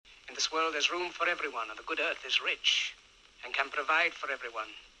this world there's room for everyone, and the good earth is rich and can provide for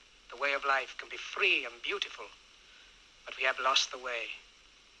everyone. The way of life can be free and beautiful, but we have lost the way.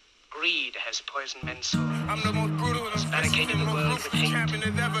 Greed has poisoned men's souls. I'm the most brutal and Barricaded the world with hate. champion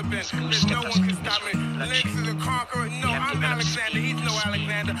there's ever been. There's no one can stop me. Lex is a conqueror. No, I'm Alexander. He's no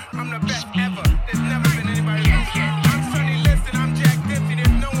Alexander. I'm the best ever. There's never been anybody like me. I'm Sonny Liston. I'm Jack Dempsey.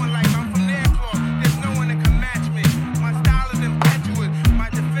 There's no one like me. I'm from their claw. There's no one that can match me. My style is impetuous. My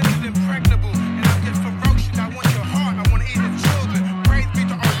defense is impregnable. And I'm just ferocious. I want your heart. I want to eat your children. Praise be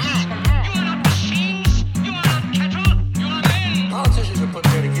to Allah. You are not machines. You are not cattle. You are men. Politicians are put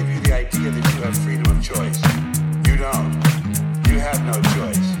there to give you the idea that you have freedom of choice. You don't. You have no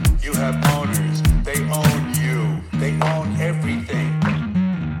choice. You have owners. They own you. They own everything.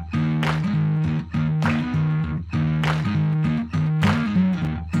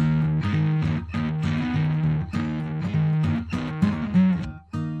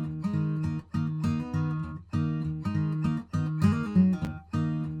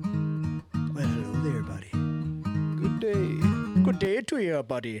 Well, hello there, buddy. Good day. Good day to you,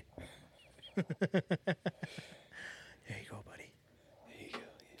 buddy. There you go, buddy. There you go.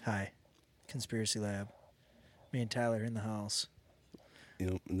 Hi, Conspiracy Lab. Me and Tyler in the house. You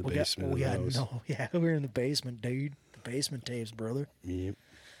know, in the We basement of the house. we're in the basement, dude. The basement tapes, brother. Yep.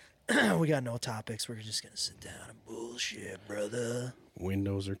 We got no topics. We're just gonna sit down and bullshit, brother.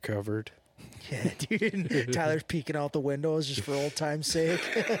 Windows are covered. Yeah, dude. Tyler's peeking out the windows just for old time's sake.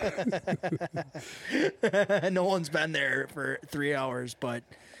 No one's been there for 3 hours, but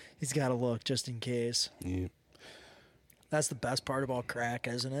he's got to look just in case. Yep. That's the best part about crack,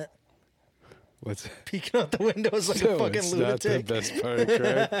 isn't it? What's Peeking out the windows like a No, fucking it's lunatic. not the best part of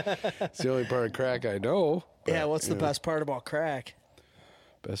crack. It's the only part of crack I know. but, Yeah, what's the you know, best part about crack?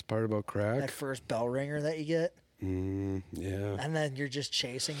 Best part about That crack? first bell ringer that you get, Yeah. and then you're just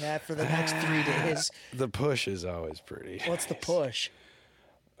chasing that for the next 3 days. The push is always pretty. What's the push?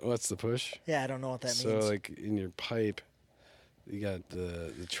 What's the push? Yeah, I don't know what that So, means. like, in your pipe, you got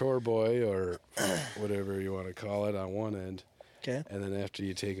the chore boy or whatever you want to call it on one end. Okay. And then after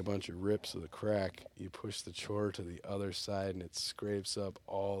you take a bunch of rips of the crack, you push the chore to the other side, and it scrapes up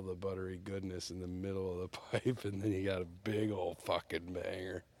all the buttery goodness in the middle of the pipe, and then you got a big old fucking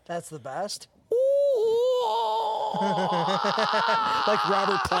banger. That's the best. Like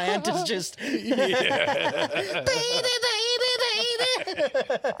Robert Plant is just baby,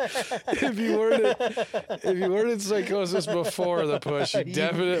 If you weren't in psychosis before the push, you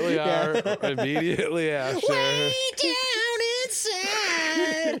definitely are immediately after. way down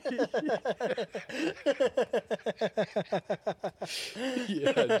inside.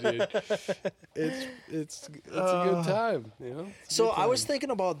 Yeah, dude. It's a good time, you know. It's a So good I was time.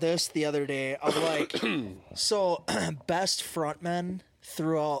 thinking about this the other day of like, so best frontmen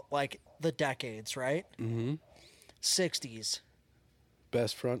throughout like the decades, right? Mm-hmm. 60s.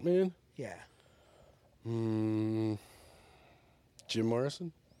 Best frontman, Yeah. Jim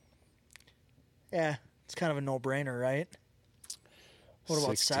Morrison. Yeah. It's kind of a no-brainer, right? What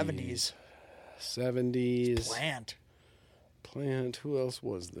about 70s? 70s. Plant. Plant. Who else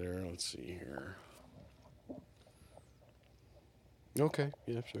was there? Let's see here. Okay.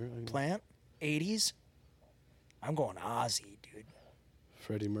 Yeah, sure. Plant. 80s. I'm going Ozzy, dude.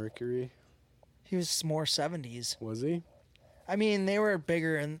 Freddie Mercury. He was more 70s. Was he? I mean, they were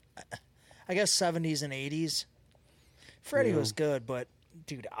bigger in, I guess, 70s and 80s. Freddie Yeah. was good, but,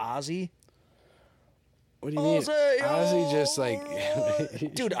 dude, Ozzy? What do you mean? Ozzy, Ozzy just like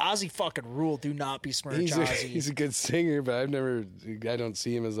Dude, Ozzy fucking ruled. Do not besmirch he's Ozzy. a good singer, but I don't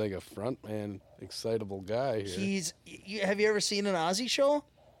see him as like a frontman, excitable guy here. Have you ever seen an Ozzy show?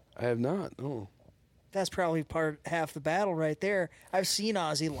 I have not. No. That's probably half the battle right there. I've seen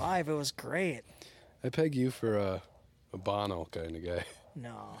Ozzy live. It was great. I peg you for a Bono kind of guy.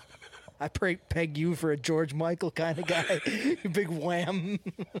 No. I peg you for a George Michael kind of guy. You big wham.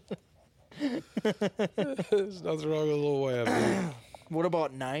 There's nothing wrong with a little wham. What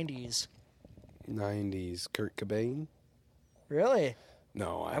about 90s? 90s. Kurt Cobain? Really?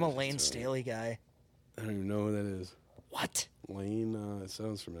 No, I'm a Lane Staley guy. I don't even know who that is. What? Lane, it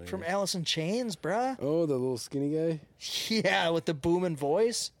sounds familiar. From Alice in Chains, bruh? Oh, the little skinny guy? Yeah, with the booming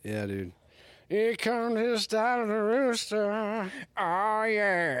voice. Yeah, dude. Here comes his style of the rooster. Oh,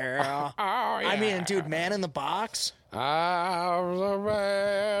 yeah. Oh, yeah. I mean, dude, Man in the Box. I was a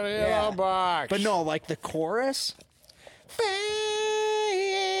man in Yeah. a box. But no, like the chorus.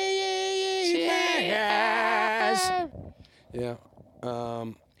 Yeah.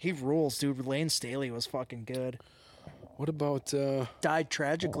 He rules, dude. Lane Staley was fucking good. What about, Died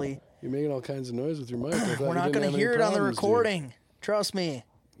tragically. you're making all kinds of noise with your mic. I thought We're you not didn't going have to any hear it on the problems, dude. recording. Trust me.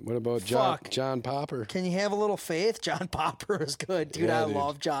 What about Fuck. John Popper? Can you have a little faith? John Popper is good, dude. Yeah, I dude.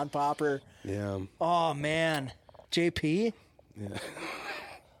 love John Popper. Yeah. Oh man, JP.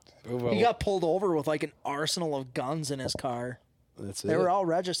 Oh, well, He got pulled over with like an arsenal of guns in his car. that's it. They were all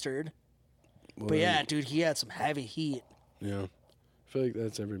registered. Well, But yeah, dude, he had some heavy heat. Yeah. I feel like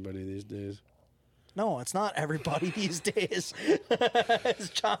that's everybody these days. No, it's not everybody these days. It's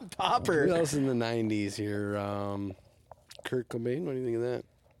John Who Popper. else in the 90s here? Kurt Cobain, what do you think of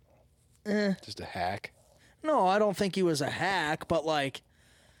that? Just a hack. No, I don't think he was a hack, but like,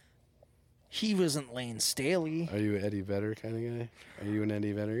 he wasn't Lane Staley. Are you an Eddie Vedder kind of guy? Are you an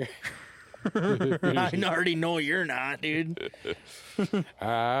Eddie Vedder guy? I already know you're not, dude.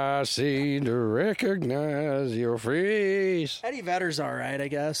 I seem to recognize your face. Eddie Vedder's all right, I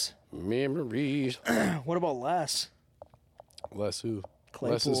guess. Memories. What about Les? Less who?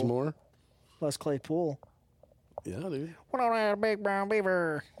 Claypool. Less is more? Les Claypool. Yeah, dude. What on that big brown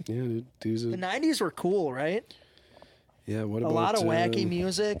beaver? Yeah, dude. Dude's The a, 90s were cool, right? yeah, what A about... lot of wacky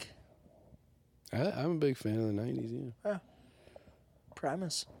music. I'm a big fan of the 90s, yeah.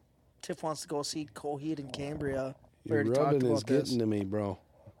 Primus. Tiff wants to go see Coheed and Cambria. We Your already talked rubbing about is this. getting to me, bro.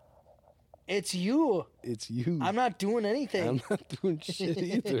 It's you. It's you. I'm not doing anything. I'm not doing shit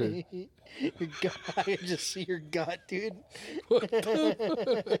either. Your gut, I can just see your gut, dude.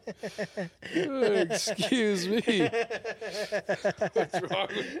 Excuse me. What's wrong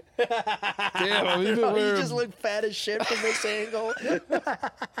with Damn, I'm even You wearing, just look fat as shit from this angle.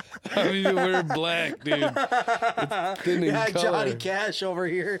 I'm even wearing black, dude. It's thin in Yeah, color. Johnny Cash over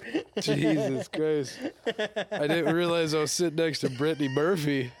here. Jesus Christ. I didn't realize I was sitting next to Brittany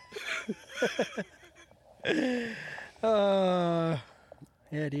Murphy.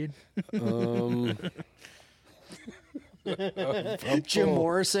 Yeah, dude. I'm Jim full.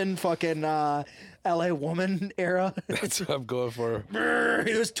 Morrison, fucking L.A. Woman era. That's what I'm going for.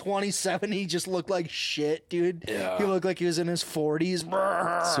 He was 27. He just looked like shit, dude. Yeah. He looked like he was in his 40s.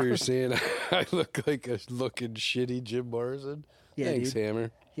 So you're saying I look like a looking shitty Jim Morrison? Yeah, Thanks, dude.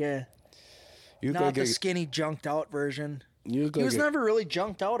 Hammer. Yeah. You look Not like the a, skinny, junked out version. you look He like was a, never really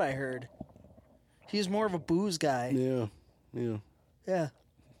junked out, I heard. He was more of a booze guy. Yeah, yeah. Yeah.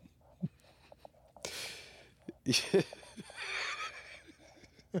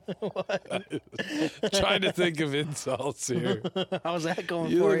 Trying to think of insults here. How's that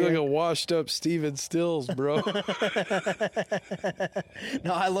going You for look you? like a washed up Steven Stills, bro.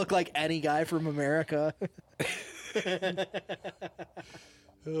 No, I look like any guy from America.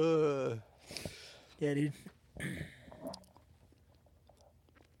 Yeah, dude.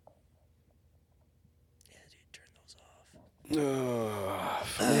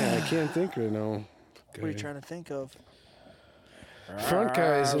 Yeah, I can't think right now. What are you trying to think of? Front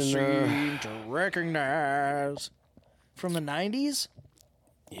guys I in seem to recognize. From the 90s?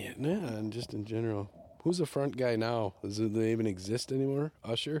 yeah, and just in general. Who's the front guy now? Does it they even exist anymore?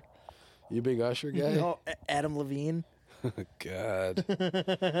 Usher? You a big Usher guy? No, Adam Levine. God.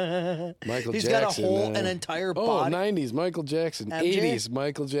 Michael He's Jackson. got a whole, an entire Oh, body. 90s, Michael Jackson. MJ? 80s,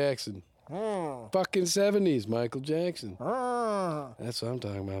 Michael Jackson. Fucking 70s, Michael Jackson. I That's what I'm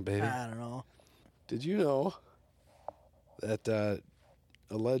talking about, baby. don't know. Did you know that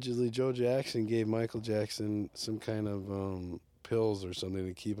allegedly Joe Jackson gave Michael Jackson some kind of pills or something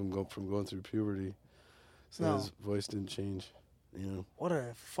to keep him from going through puberty so No. his voice didn't change? Yeah. What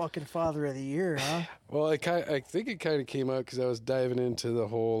a fucking father of the year, huh? Well, I think it kind of came out because I was diving into the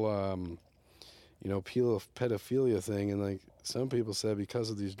whole, pedophilia thing, and like some people said because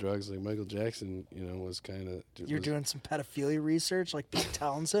of these drugs, like Michael Jackson, was kind of. You're doing some pedophilia research like Pete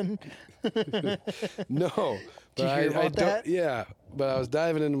Townsend? No, but Did you hear about that? Yeah, but I was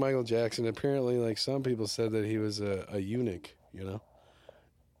diving into Michael Jackson. Apparently, like some people said that he was a eunuch.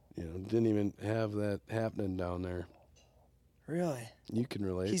 Didn't even have that happening down there. Really? You can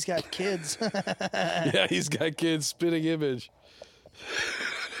relate. He's got kids. yeah, he's got kids. Spitting image.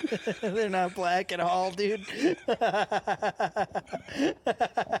 They're not black at all, dude.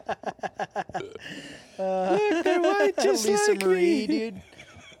 They're white, just Lisa like Marie, me. dude.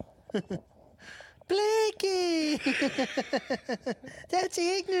 Blakey! That's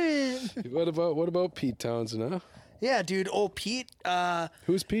ignorant. What about Pete Townsend? Huh? Yeah, dude. Oh, Pete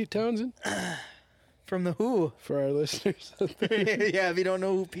Who's Pete Townsend? from The Who. For our listeners. Yeah, if you don't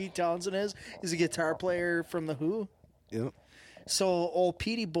know who Pete Townsend is, he's a guitar player from The Who. Yep. So old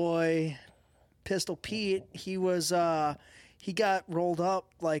Petey boy, Pistol Pete, he was he got rolled up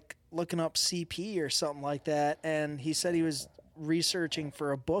like looking up CP or something like that, and he said he was researching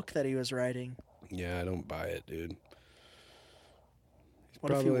for a book that he was writing. Yeah, I don't buy it, dude.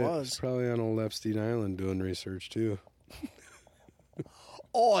 What if he He's was? probably on old Epstein Island doing research too.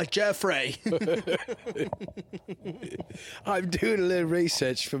 Oh, Jeffrey. I'm doing a little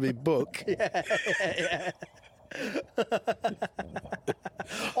research for my book.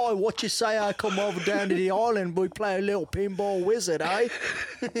 Oh, what you say I come over down to the island, we play a little pinball wizard, eh?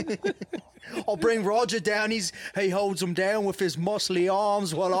 I'll bring Roger down. He holds him down with his muscly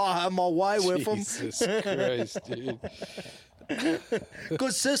arms while I have my way with him. Jesus Christ, dude.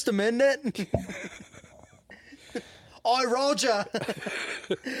 Good system, isn't it? Oi, Roger.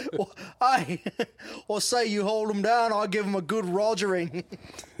 I'll say you hold him down, I'll give him a good Rogering.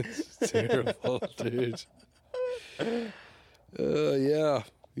 Terrible, dude. Yeah.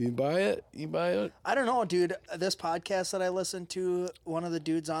 You buy it? You buy it? I don't know, dude. This podcast that I listened to, one of the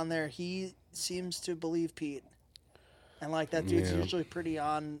dudes on there, he seems to believe Pete. And, like, that dude's usually pretty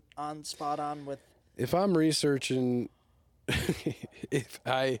spot on with... If I'm researching... if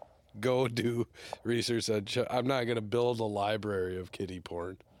I go do research on... I'm not going to build a library of kiddie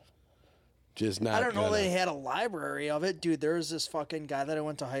porn. Just not I don't know gonna. they had a library of it. Dude, there was this fucking guy that I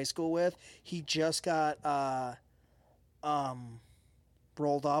went to high school with. He just got...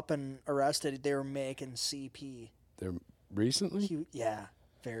 rolled up and arrested. They were making CP. They're recently? Yeah,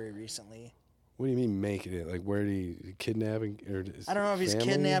 very recently. What do you mean making it? Like, where do you kidnapping? Or I don't know if he's family?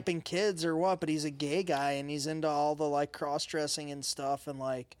 kidnapping kids or what, but he's a gay guy and he's into all the like cross dressing and stuff and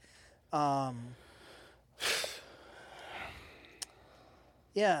like,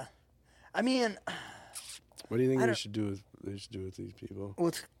 yeah. I mean, what do you think they should do with these people?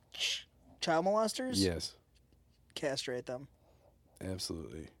 With child molesters? Yes, castrate them.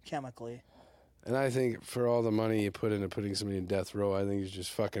 Absolutely. Chemically. And I think for all the money you put into putting somebody in death row, I think you should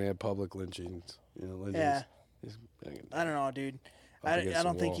just fucking have public lynchings. You know, Yeah. just I don't know, dude. Up I against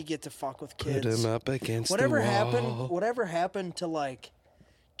don't the think wall. you get to fuck with kids. Put them up against Whatever the happened? wall. Whatever happened to like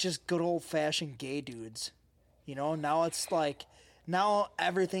just good old fashioned gay dudes? You know, now it's like now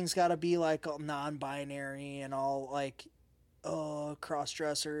everything's got to be like all non-binary and all like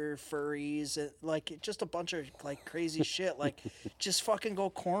cross-dresser furries, like just a bunch of like crazy shit. Like just fucking go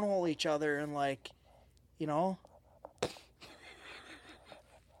cornhole each other and like, you know,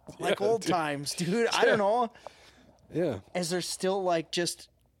 like Yeah, old dude. times, dude. I don't know. Yeah. Is there still like just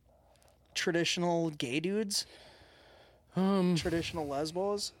traditional gay dudes? Traditional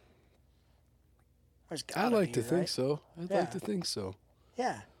lesbos? There's I gotta like be, to think right? so. I'd Yeah. like to think so.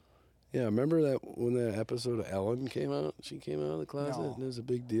 Yeah. Yeah, remember that when that episode of Ellen came out? She came out of the closet No. and it was a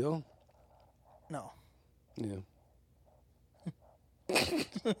big deal? No. Yeah.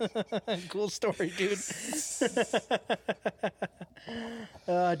 Cool story, dude.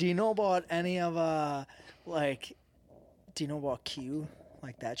 Do you know about any of do you know about Q?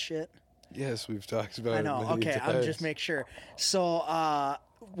 Like that shit? Yes, we've talked about I it know. many Okay, I'm times. just make sure. So,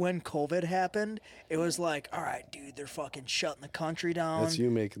 when COVID happened, it was like, all right, dude, they're fucking shutting the country down. That's you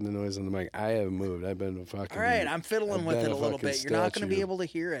making the noise on the mic. I haven't moved. I've been a fucking... All right, I'm fiddling I've with been it a little fucking bit. You're not going to be statue. able to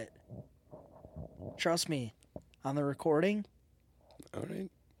hear it. Trust me. On the recording, All right.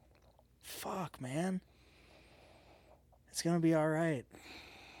 fuck, man. It's going to be all right.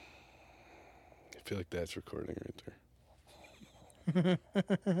 I feel like that's recording right there.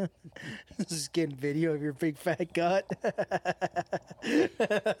 This is getting video of your big fat gut.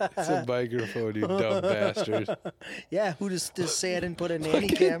 It's a microphone, you dumb bastard. Yeah, who just say I didn't put a nanny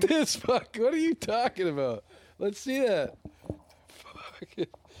cam? Look at this fuck. What are you talking about? Let's see that. Fuck.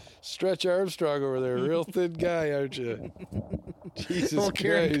 Stretch Armstrong over there. Real thin guy, aren't you? Jesus Oh,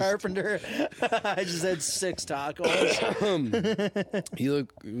 Karen Christ. Carpenter. I just had 6 tacos. You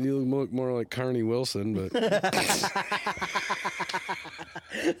look more like Carney Wilson, but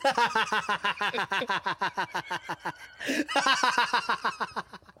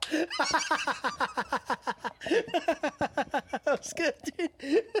That was good,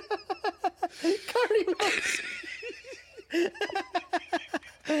 dude. Cardi Wilson.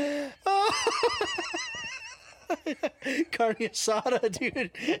 Carne asada,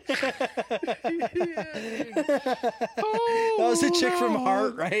 dude. That was a chick from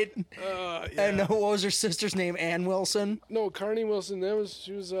Heart, right? yeah. And what was her sister's name? Ann Wilson? No, Carney Wilson.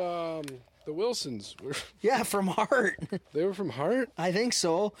 She was the Wilsons. Yeah, from Heart. They were from Heart. I think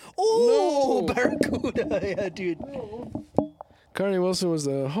so. Oh, No. Barracuda. Yeah, dude. Carney Wilson was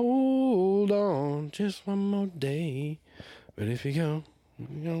the hold on just one more day, but if you go,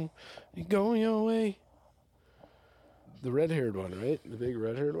 you go your way. The red-haired one, right? The big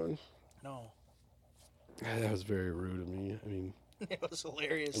red-haired one. No. That was very rude of me. I mean, It was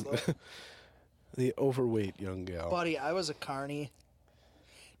hilarious, though. the overweight young gal. Buddy, I was a carny.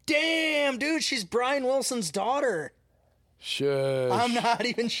 Damn, dude, she's Brian Wilson's daughter. Shush. I'm not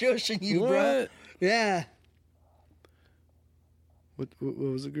even shushing you, bro. What? Yeah. What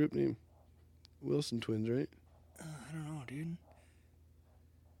was the group name? Wilson Twins, right? I don't know, dude.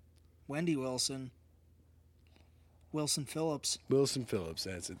 Wendy Wilson. Wilson Phillips. Wilson Phillips,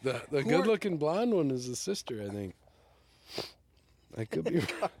 that's it. The Who are- good-looking blonde one is the sister, I think. I could be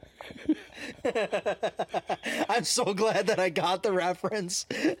I'm so glad that I got the reference.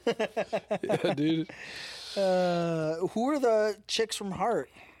 yeah, dude. Who are the chicks from Heart?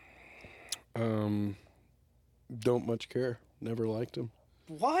 Don't much care. Never liked them.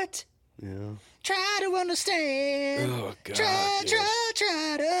 What? Yeah. Try to understand. Oh, God. Try yes. to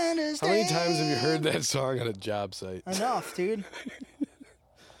understand. How many times have you heard that song on a job site? Enough, dude.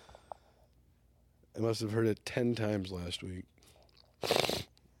 I must have heard it 10 times last week.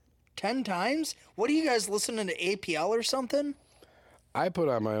 10 times? What are you guys listening to, APL or something? I put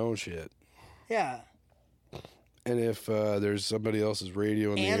on my own shit. Yeah. And if there's somebody else's radio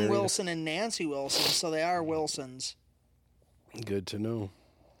in the Ann area, Wilson and Nancy Wilson, so they are Wilsons. good to know.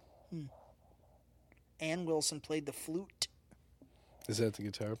 Ann Wilson played the flute. Is that the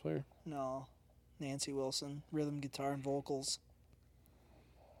guitar player? No. Nancy Wilson, rhythm guitar and vocals.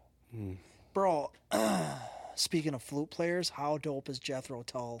 Bro, speaking of flute players, how dope is Jethro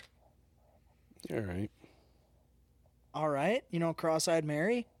Tull? All right. All right, you know Cross-Eyed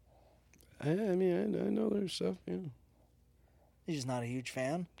Mary? I mean, I know there's stuff, yeah. He's just not a huge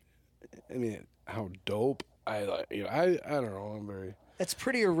fan. I mean, how dope. I like, I don't know. I'm very. It's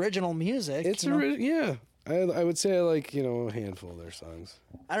pretty original music. It's you know? yeah. I would say I like a handful of their songs.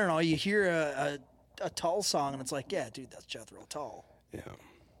 I don't know. You hear a Tull song and it's like, yeah, dude, that's Jethro Tull. Yeah.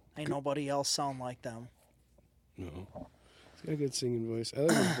 Ain't nobody else sound like them. No. He's got a good singing voice. I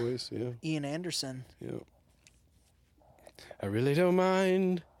like his voice. Yeah. Ian Anderson. Yeah. I really don't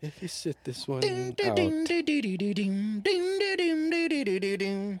mind if you sit this one out. Yeah,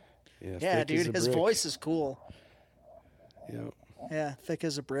 thick as dude, a his brick. voice is cool. Yeah. Yeah, Thick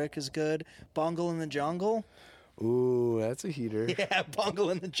as a Brick is good. Bungle in the Jungle. Ooh, that's a heater. Yeah, Bungle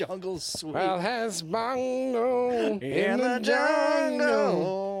in the Jungle is sweet. Well, has Bongo in the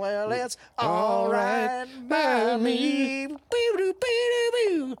jungle, well, it's all right by me.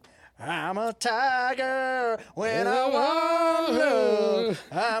 Boo-doo-boo-doo-boo. I'm a tiger when I wander.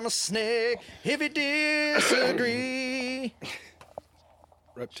 I'm a snake if you disagree.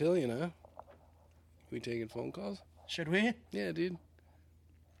 Reptilian, huh? We taking phone calls? Should we? Yeah, dude.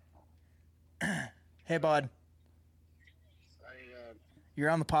 Hey, bud. You're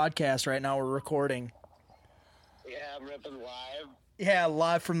on the podcast right now. We're recording. Yeah, I'm ripping live. Yeah,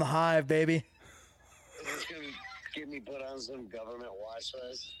 live from the Hive, baby. Is this gonna get me put on some government watch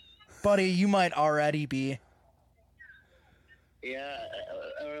list? Buddy, you might already be. Yeah,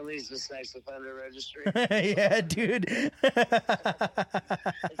 or at least the sex offender registry. Yeah, dude. It's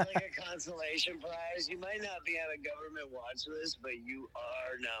like a consolation prize. You might not be on a government watch list, but you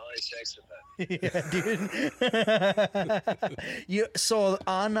are now a sex offender. Yeah, dude. So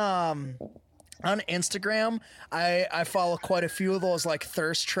on Instagram, I follow quite a few of those like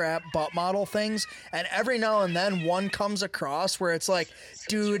thirst trap butt model things, and every now and then one comes across where it's like,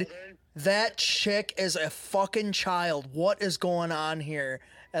 dude, that chick is a fucking child. What is going on here?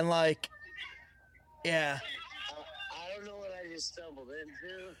 And like, yeah. I don't know what I just stumbled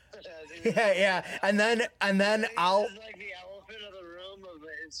into. Yeah. And then I'll It's like the elephant of the room of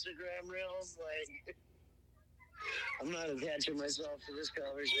the Instagram reels. Like, I'm not attaching myself to this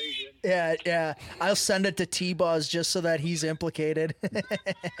conversation. yeah. I'll send it to T-Buzz just so that he's implicated.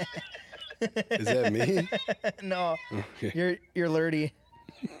 Is that me? No, Okay. you're Lurdy.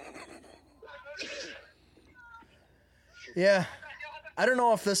 Yeah, I don't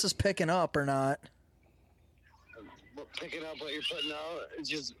know if this is picking up or not. Picking up what you're putting out,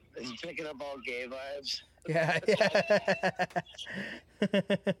 it's picking up all gay vibes. Yeah.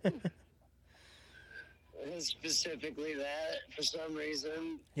 Specifically that, for some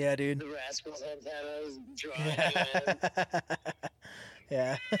reason, Yeah, dude. the Rascals antennas drawing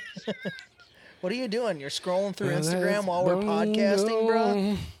Yeah. What are you doing? You're scrolling through Well, Instagram that's while we're podcasting, bro?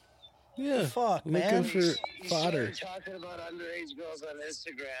 Bongo. Yeah. Fuck, looking man. for You fodder. started talking about underage girls on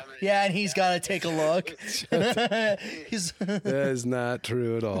Instagram. And Yeah, and he's got to take a look. He's That is not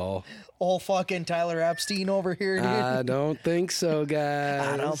true at all. old fucking Tyler Epstein over here, dude. I don't think so, guys.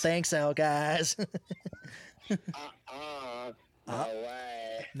 I don't think so, guys. no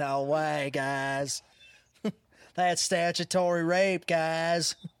way. No way, guys. That's statutory rape,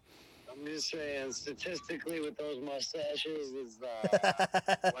 guys. I'm just saying, statistically, with those mustaches, is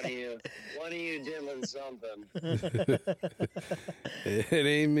one of you diddling something. It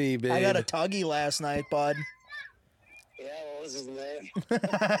ain't me, babe. I got a tuggy last night, bud. Yeah, what What was his name?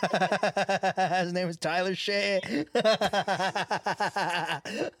 His name was Tyler Shea. Just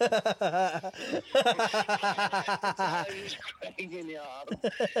cranking you off.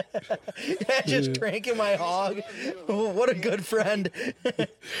 Yeah, just cranking my hog. What a good friend.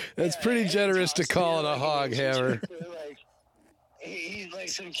 That's pretty generous to call it a hog, Hammer. Like, he's like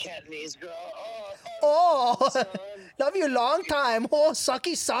some Cantonese girl. Oh, son. love you long time. Oh,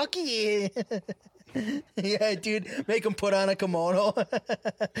 sucky, sucky. Yeah, dude, make him put on a kimono.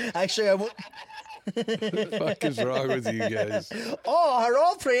 Actually, I won't. What the fuck is wrong with you guys? Oh,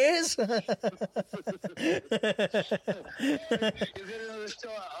 hello, please. You're gonna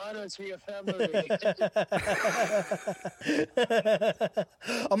restore honor to your family.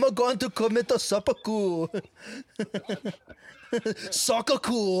 I'm going to commit a seppuku.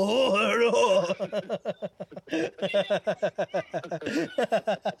 Sakaku. Oh, hello.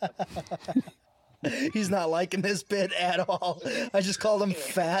 He's not liking this bit at all. I just called him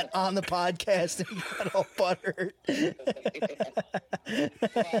fat on the podcast and he got all butthurt.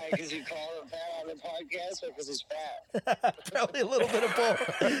 Why? Because you call him fat on the podcast, or because he's fat? Probably a little bit of both.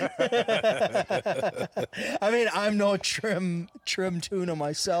 I mean, I'm no trim tuna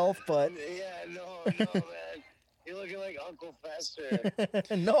myself, but Yeah, no, man. You're looking like Uncle Fester.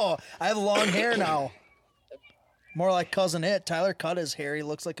 no, I have long hair now. More like Cousin It. Tyler cut his hair. He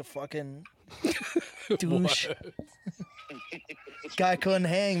looks like a fucking douche. Guy couldn't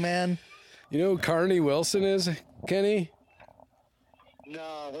hang, man. You know who Carney Wilson is, Kenny?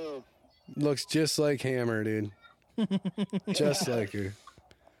 No, who? Looks just like Hammer, dude. Just like her.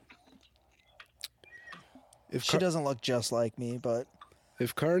 She doesn't look just like me, but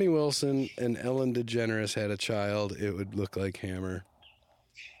If Carney Wilson and Ellen DeGeneres had a child, it would look like Hammer.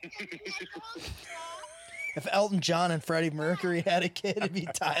 if Elton John and Freddie Mercury had a kid, it'd be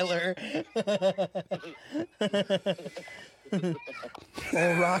Tyler. Old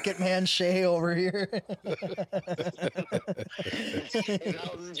Rocket Man Shea over here.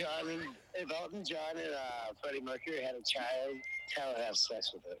 If Elton John and Freddie Mercury had a child, Tyler would have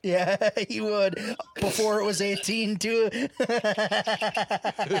sex with it. Yeah, he would. Before it was 18, too.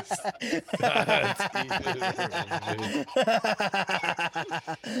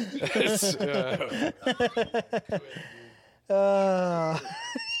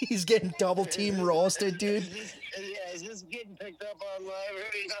 He's getting double team roasted, dude. Yeah, is this getting picked up on live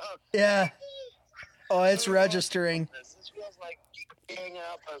right now? Yeah. Oh, it's registering. This feels like hanging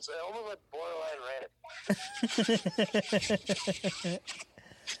up on almost like borderline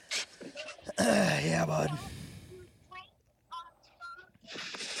Reddit. Yeah, bud.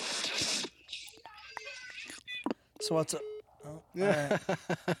 So what's up? Oh, all right.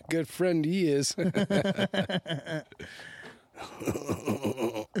 Good friend he is.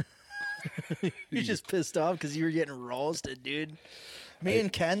 You're just pissed off because you were getting roasted, dude. Me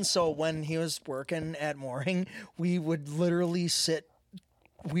and Ken, so when he was working at Mooring, we would literally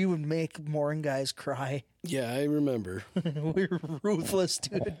we would make Mooring guys cry. Yeah, I remember. We were ruthless,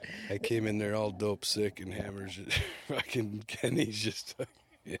 dude. I came in there all dope sick and Hammer's just, fucking Kenny's just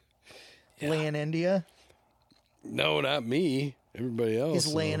yeah. Laying India. No, not me. Everybody else. He's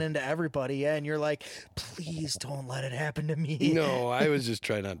laying into everybody, yeah, and you're like, please don't let it happen to me. No, I was just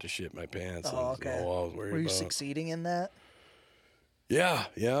trying not to shit my pants. Oh, okay. That's all I was worried Were you about. succeeding in that? Yeah.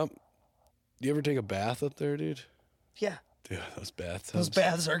 Do you ever take a bath up there, dude? Yeah. Dude, those bathtubs. Those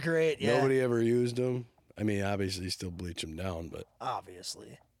baths are great, yeah. Nobody ever used them. I mean, obviously, still bleach them down, but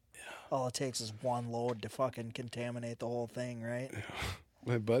Obviously. Yeah. All it takes is one load to fucking contaminate the whole thing, right?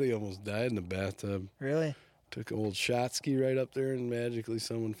 my buddy almost died in the bathtub. Really? Took an old shot ski right up there, and magically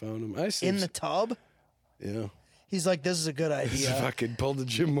someone found him. In the tub? Yeah. He's like, this is a good Just idea. fucking pulled the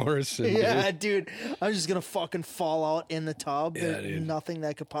Jim Morrison. Yeah, dude. I'm just going to fucking fall out in the tub. Yeah, There's dude. nothing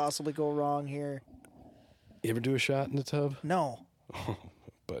that could possibly go wrong here. You ever do a shot in the tub? No. Oh,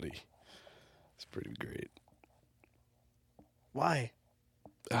 buddy. It's pretty great. Why?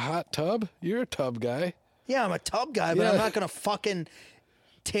 A hot tub? You're a tub guy. Yeah, I'm a tub guy, but Yeah. I'm not going to fucking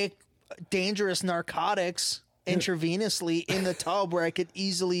take dangerous narcotics intravenously in the tub where I could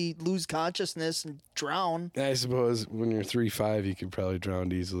easily lose consciousness and drown. I suppose when you're 3'5", you could probably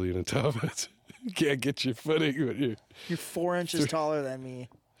drown easily in a tub. You can't get your footing, but You're 4 inches taller than me.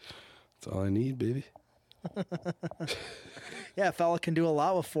 that's all I need, baby. Yeah, a fella can do a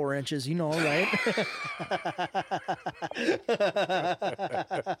lot with 4 inches, you know, right?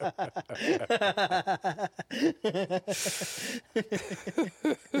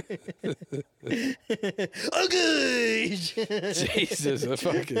 Okay. Jesus, I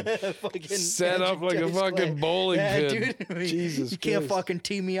fucking Fucking set up like a James fucking Clay. bowling Yeah, pin. dude. Jesus You can't Christ. fucking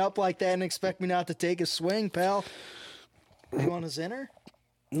tee me up like that and expect me not to take a swing, pal. You want a Zinner?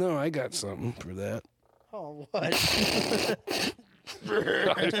 No, I got something for that. Oh, what?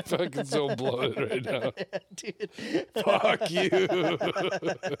 I'm fucking so bloated right now. Dude. Fuck you.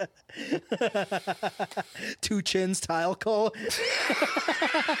 2 Chins Tile Co.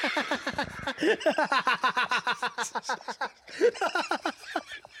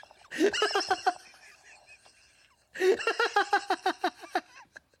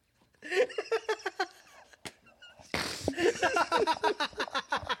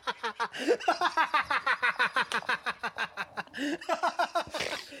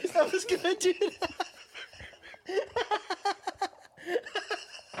 That was good, dude.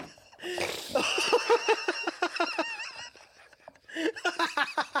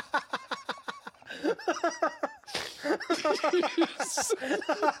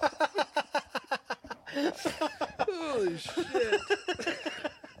 Holy shit.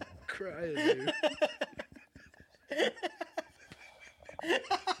 Crying, dude.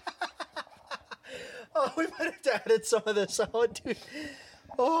 Oh, we might have to edit some of this out, dude.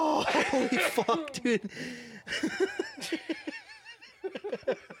 Oh, holy fuck, dude.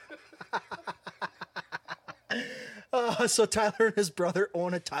 So Tyler and his brother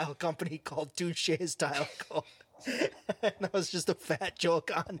own a tile company called Touche's Tile Co. And that was just a fat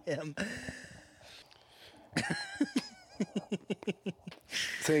joke on him.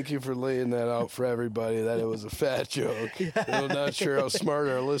 Thank you for laying that out for everybody, that it was a fat joke. I'm not sure how smart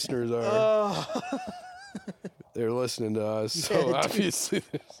our listeners are. They're listening to us, so obviously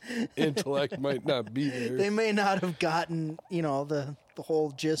their intellect might not be there. They may not have gotten, the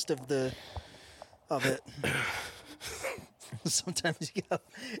whole gist of it. Sometimes you got.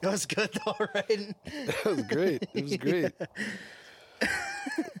 It was good though, right? That was great. It was great.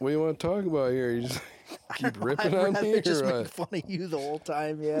 What do you want to talk about here? You just keep ripping on me, or just make what? fun of you the whole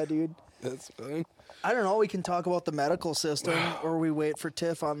time, yeah, dude. That's fine. I don't know. We can talk about the medical system, or we wait for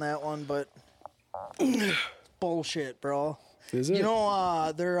Tiff on that one, but bullshit, bro. Is it?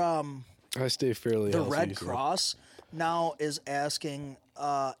 They're I stay fairly the healthy, Red so- Cross now is asking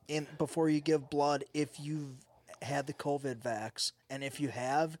before you give blood if you've had the COVID vax, and if you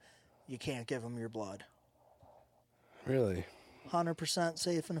have, you can't give them your blood. Really? 100%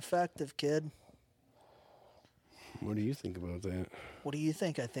 safe and effective, kid. What do you think about that? What do you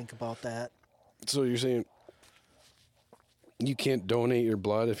think I think about that? So you're saying you can't donate your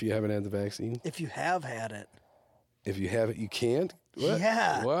blood if you haven't had the vaccine? If you have had it. If you have it, you can't? What?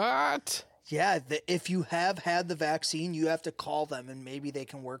 Yeah. What? Yeah, if you have had the vaccine, you have to call them, and maybe they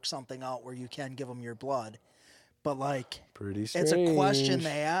can work something out where you can give them your blood. But, Pretty strange. it's a question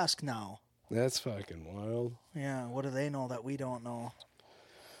they ask now. That's fucking wild. Yeah, what do they know that we don't know?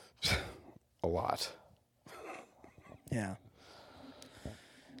 A lot. Yeah.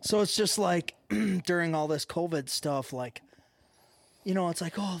 So it's just during all this COVID stuff, it's like,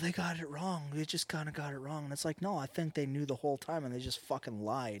 oh, they got it wrong. They just kind of got it wrong. And it's like, no, I think they knew the whole time and they just fucking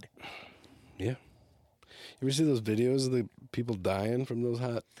lied. Yeah. You ever see those videos of the people dying from those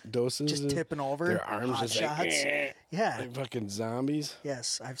hot doses? Just tipping over. Their arms hot just shots. Yeah. like fucking zombies.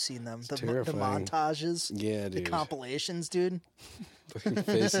 Yes, I've seen them. The terrifying. montages. Yeah, The dude. compilations, dude. Fucking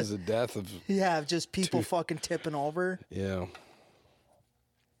faces of death of... Yeah, just people fucking tipping over. Yeah.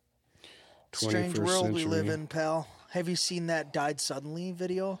 Strange 21st world we live century. in, pal. Have you seen that died suddenly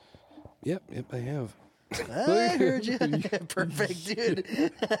video? Yep, I have. I heard you. Perfect,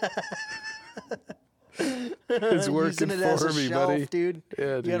 dude. It's working Using it as for a me, shelf, buddy. dude.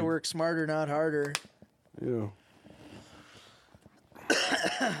 Yeah, You dude. gotta work smarter, not harder. Yeah.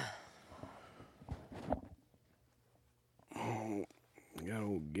 Oh, got an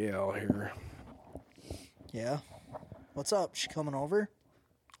old gal here. Yeah. What's up? She coming over?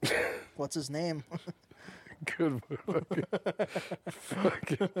 What's his name? Good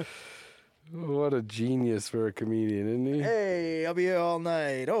fucking. What a genius for a comedian, isn't he? Hey, I'll be here all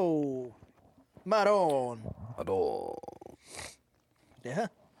night. Oh, Maron. Yeah.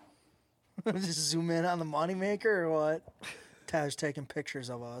 Just zoom in on the moneymaker or what? Tyler's taking pictures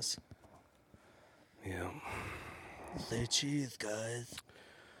of us. Yeah. Say cheese, guys.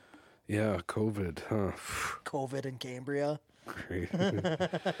 Yeah, COVID, huh? COVID and Cambria. Great.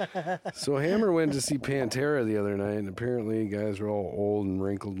 So Hammer went to see Pantera the other night, and apparently guys were all old and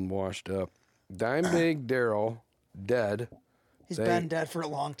wrinkled and washed up. Dimebag Daryl, dead. He's Thank- been dead for a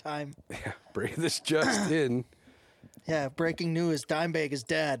long time. Yeah, break this just in. Yeah, breaking news. Dimebag is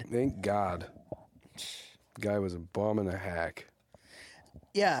dead. Thank God. Guy was a bum and a hack.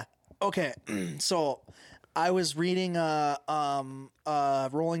 Yeah. Okay. So I was reading a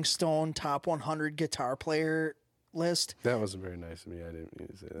Rolling Stone top 100 guitar player list. That wasn't very nice of me. I didn't mean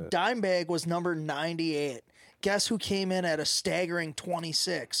to say that. Dimebag was number 98. Guess who came in at a staggering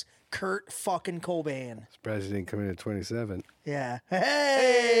 26? Kurt fucking Cobain. Surprised he didn't come in at 27. Yeah.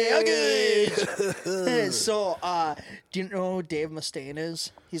 Hey, okay. So, do you know who Dave Mustaine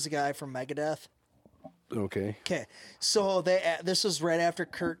is? He's the guy from Megadeth. Okay. Okay, so this was right after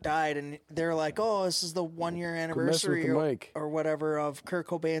Kurt died, and they're like, "Oh, this is the 1 year anniversary the mic. or whatever of Kurt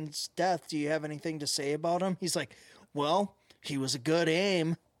Cobain's death. Do you have anything to say about him?" He's like, "Well, he was a good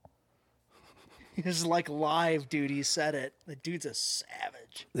aim." He was like live, dude. He said it. The dude's a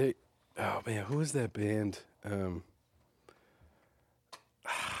savage. Oh man, who was that band?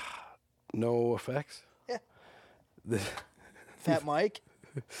 No Effects. Yeah. Fat Mike.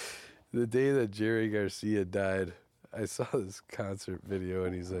 The day that Jerry Garcia died, I saw this concert video,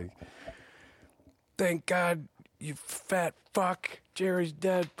 and he's like, "Thank God, you fat fuck, Jerry's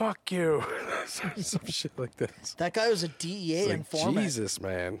dead. Fuck you." Some shit like that. That guy was a DEA It's like, informant. Jesus,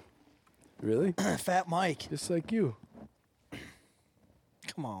 man. Really? Fat Mike. Just like you.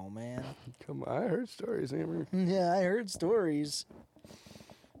 Come on, man. Come on, I heard stories, Amber. Yeah, I heard stories.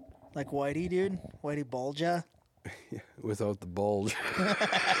 Like Whitey, dude. Whitey Bulger. Without the bulge.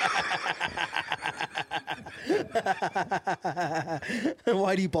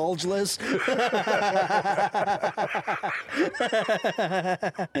 Whitey Bulgeless.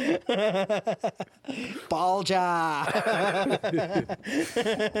 Bulger.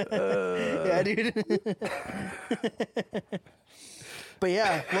 Yeah, dude. But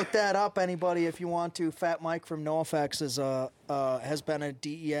yeah, look that up, anybody, if you want to. Fat Mike from NoFX is has been a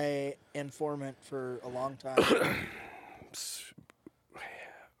DEA informant for a long time.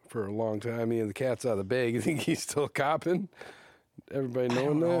 For a long time. I mean, the cat's out of the bag. You think he's still copping? Everybody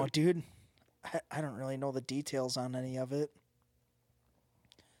knowing that? Oh, dude. I don't really know the details on any of it.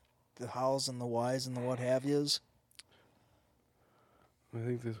 The hows and the whys and the what have yous. I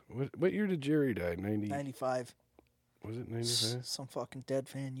think this. What year did Jerry die? 95. Was it 95? Some fucking dead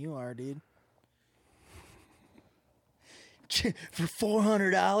fan you are, dude. For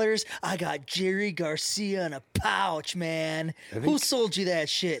 $400, I got Jerry Garcia in a pouch, man. Who sold you that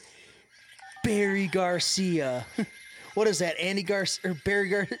shit? Barry Garcia. What is that?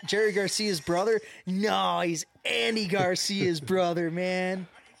 Jerry Garcia's brother? No, he's Andy Garcia's brother, man.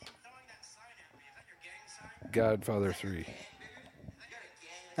 Godfather 3.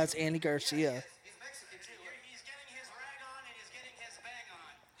 That's Andy Garcia.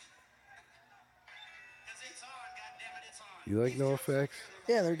 You like No Effects?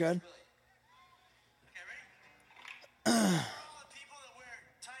 Yeah, they're good. All the people that wear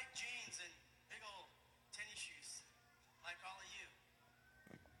tight jeans and big old tennis shoes, like all of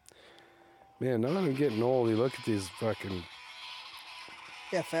you. Man, now that I'm getting old, you look at these fucking...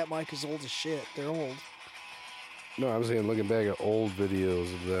 Yeah, Fat Mike is old as shit. They're old. No, I'm saying looking back at old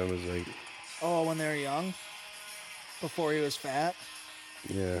videos of them is like... Oh, when they were young? Before he was fat?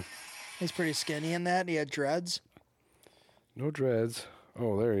 Yeah. He's pretty skinny in that. He had dreads. No dreads.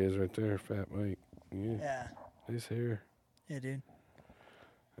 Oh, there he is right there, Fat Mike. Yeah. Yeah. Nice hair. Yeah, dude.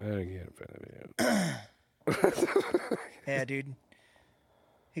 I didn't get a fan of it. Yeah, dude.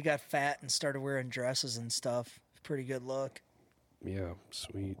 He got fat and started wearing dresses and stuff. Pretty good look. Yeah,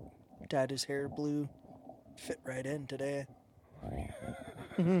 sweet. Dyed his hair blue. Fit right in today.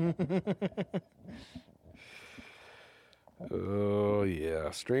 Oh,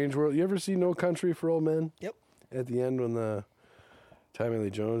 yeah. Strange World. You ever see No Country for Old Men? Yep. At the end when the Tommy Lee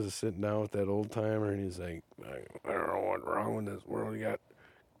Jones is sitting down with that old timer and he's like, I don't know what's wrong with this world. You got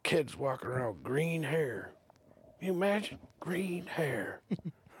kids walking around with green hair. Can you imagine? Green hair.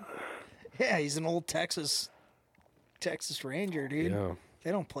 Yeah, he's an old Texas Ranger, dude. Yeah.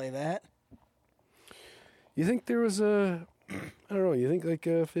 They don't play that. You think there was I don't know, you think like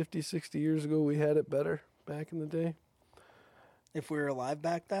 50, 60 years ago we had it better back in the day? If we were alive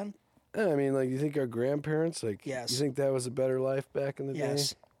back then? I mean, like, you think our grandparents, like, Yes. you think that was a better life back in the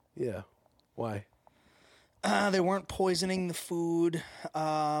Yes. day? Yeah. Why? They weren't poisoning the food.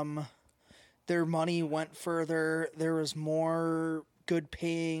 Their money went further. There was more good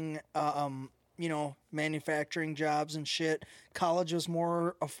paying, manufacturing jobs and shit. College was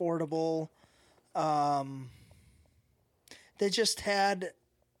more affordable. They just had,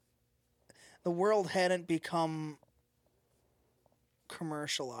 the world hadn't become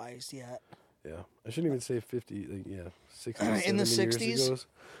commercialized yet. Yeah. I shouldn't even say 50, like, yeah, 60, In the 70 60s? years ago.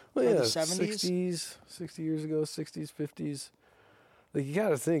 Well, Or yeah, the 70s? 60s, 60 years ago, 60s, 50s. Like, you got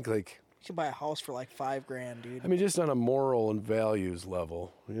to think, like, You could buy a house for like $5,000, dude. I mean, just on a moral and values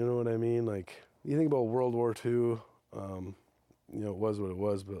level. You know what I mean? Like, you think about World War II, it was what it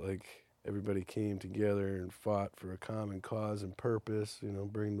was, but, like, everybody came together and fought for a common cause and purpose,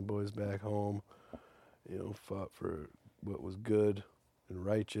 bring the boys back home, fought for what was good and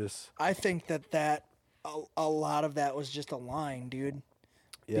righteous. I think that a lot of that was just a line, dude.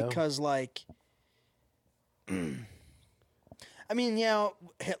 Yeah. Because, like, I mean,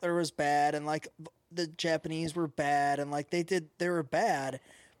 Hitler was bad, and, like, the Japanese were bad, and, like, they were bad,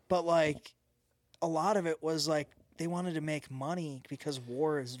 but, like, a lot of it was, like, they wanted to make money because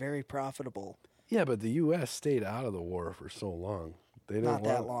war is very profitable. Yeah, but the U.S. stayed out of the war for so long. They didn't Not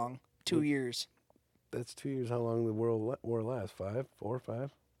that long. 2 years. That's 2 years. How long the war lasts? 4 or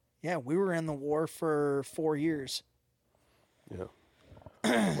 5? Yeah, we were in the war for 4 years. Yeah.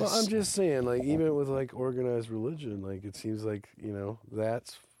 Well, I'm just saying, like, even with, like, organized religion, like, it seems like,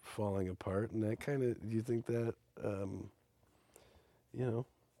 that's falling apart. And that kind of, do you think that,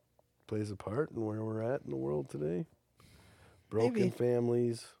 plays a part in where we're at in the world today? Broken Maybe.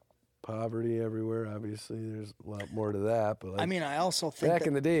 families, poverty everywhere. Obviously, there's a lot more to that. But, like, I mean, I also think back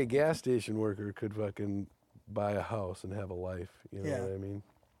in the day, a gas station worker could fucking buy a house and have a life. You know Yeah. what I mean?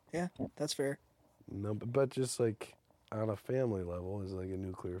 Yeah, that's fair. No, but just, like, on a family level, is like a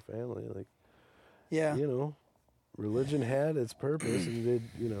nuclear family. Like, Yeah. religion had its purpose and did,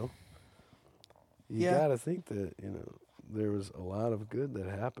 you Yeah. got to think that, there was a lot of good that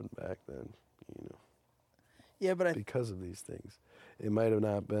happened back then, Yeah, but because of these things. It might have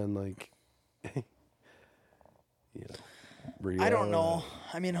not been like, I don't know.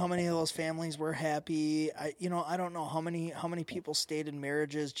 I mean, how many of those families were happy? I don't know how many people stayed in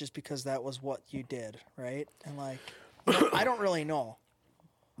marriages just because that was what you did, right? And, like, I don't really know.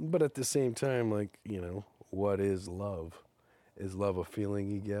 But at the same time, like, what is love? Is love a feeling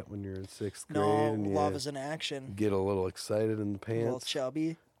you get when you're in 6th grade? No, and you love is an action. get a little excited in the A little pants?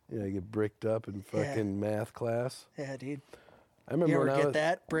 chubby. You get bricked up in fucking math class. Yeah, dude. I remember You ever when I get was,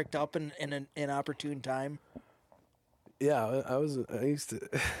 that bricked up in an inopportune time? Yeah, I used to,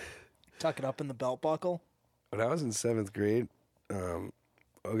 Tuck it up in the belt buckle. when I was in 7th grade,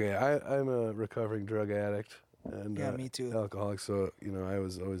 okay, I'm a recovering drug addict and Yeah, me too. alcoholic, so, I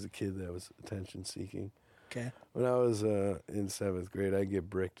was always a kid that was attention seeking. Okay. When I was in 7th grade, I'd get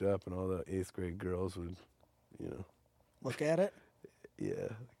bricked up and all the 8th grade girls would, Look at it. yeah,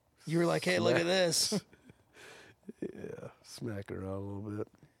 You were like, hey, look at this. yeah, smack it around a little bit.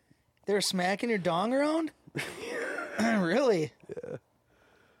 They were smacking your dong around? Really?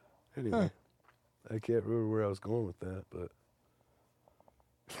 Anyway, I can't remember where I was going with that, but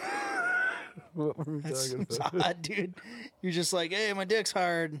what were we talking It's about? odd, dude. You're just like, hey, my dick's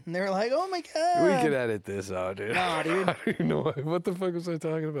hard. And they were like, oh, my God. We could edit this out, dude. Nah, dude. I don't even know what the fuck was I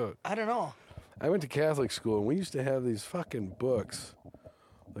talking about. I don't know. I went to Catholic school, and we used to have these fucking books,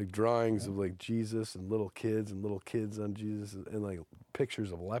 like drawings of, like, Jesus and little kids on Jesus, and, like,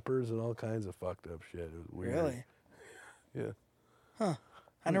 pictures of lepers and all kinds of fucked up shit. It was weird. Really? Yeah.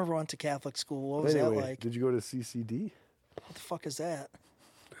 I never went to Catholic school. What was Anyway, that like? did you go to CCD? What the fuck is that?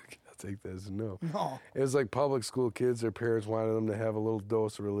 I'll take that as a no. No. It was like public school kids. Their parents wanted them to have a little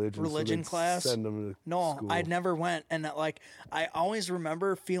dose of religion. Religion so class? Send them to No, school. I never went. And, like, I always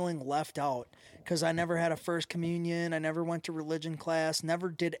remember feeling left out because I never had a first communion. I never went to religion class, never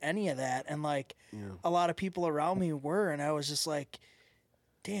did any of that. And, like, a lot of people around me were. And I was just like,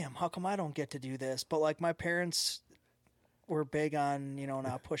 damn, how come I don't get to do this? But, like, my parents were big on,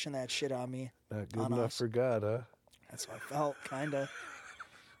 not pushing that shit on me. Not good on enough us. for God, huh? That's what I felt, kind of.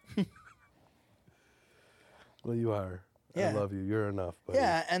 Well, you are. Yeah. I love you. You're enough. Buddy.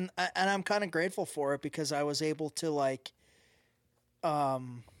 Yeah, and I'm kind of grateful for it because I was able to, like,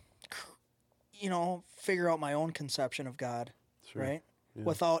 figure out my own conception of God, Sure. right? Yeah.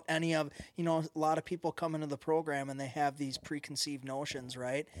 Without any of, a lot of people come into the program and they have these preconceived notions,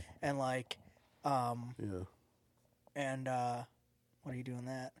 right? And, like, Yeah. and what are you doing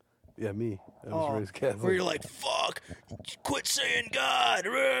that? Yeah, me. I was raised Catholic. Where you're like, fuck, quit saying God,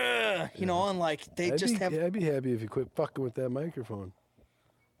 and, like, they just have. I'd be happy if you quit fucking with that microphone.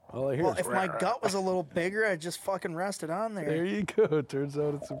 All I hear Well, is if my gut was a little bigger, I'd just fucking rest it on there there. you go. Turns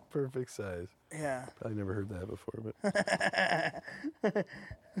out it's a perfect size. Yeah. Probably never heard that before, but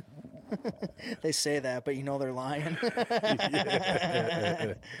They say that, but they're lying.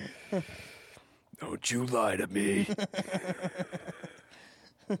 don't you lie to me.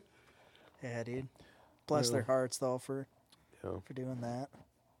 Yeah, dude. Bless their hearts, though, for doing that.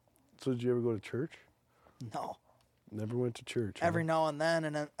 So did you ever go to church? No. Never went to church. huh? Every now and then,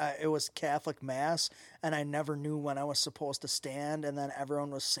 and it was Catholic Mass, and I never knew when I was supposed to stand, and then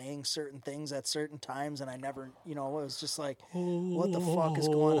everyone was saying certain things at certain times, and I never, it was just like, what the fuck is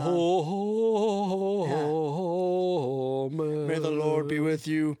going on? Oh, May the Lord be with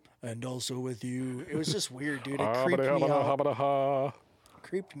you. and also with you. It was just weird, dude. It creeped me out.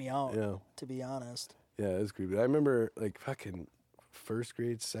 Creeped me out, Yeah. to be honest. Yeah, it was creepy. I remember like fucking first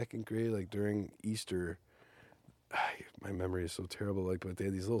grade, second grade, like during Easter. My memory is so terrible. Like, but they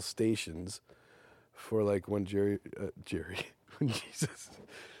had these little stations for like when when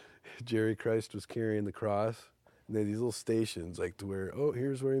Jerry Christ was carrying the cross. And they had these little stations, like to where, oh,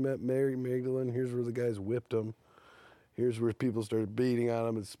 here's where he met Mary Magdalene. Here's where the guys whipped him. Here's where people started beating on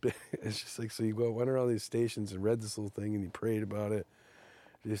him and spit. It's just like, so you went around these stations and read this little thing and you prayed about it.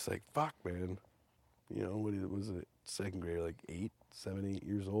 You're just like, fuck, man. You know, what was it? Second grade, like 7, 8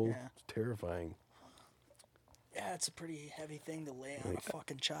 years old. Yeah. It's terrifying. Yeah, it's a pretty heavy thing to lay on a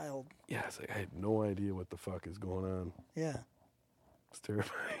fucking child. Yeah, it's like, I had no idea what the fuck is going on. Yeah. It's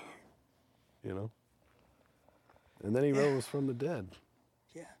terrifying. You know? And then he rose from the dead.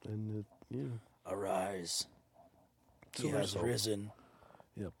 Yeah. And, Arise. So He has so- risen.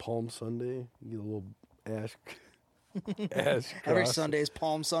 Yeah, Palm Sunday. You get a little ash cross. Every Sunday's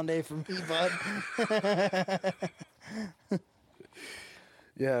Palm Sunday for me, bud.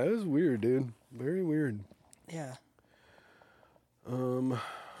 Yeah, it was weird, dude. Very weird. Yeah.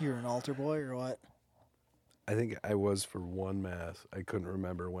 You're an altar boy or what? I think I was for one mass. I couldn't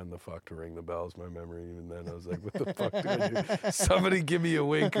remember when the fuck to ring the bells. My memory, even then, I was like, what the fuck do I do? Somebody give me a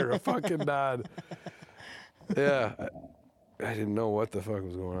wink or a fucking nod. Yeah. I didn't know what the fuck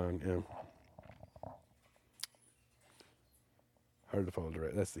was going on. Yeah. Hard to follow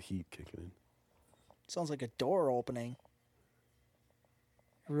direct. That's the heat kicking in. Sounds like a door opening.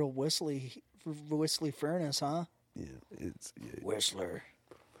 Real whistly furnace, huh? Yeah, it's... Yeah. Whistler.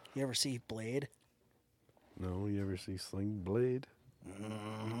 You ever see Blade? No, you ever see Sling Blade?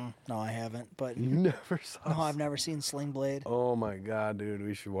 No, I haven't, but... You never saw No, I've never seen Sling Blade. Oh my god, dude,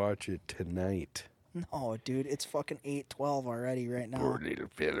 we should watch it tonight. No, dude, it's fucking 8:12 already right now. Poor little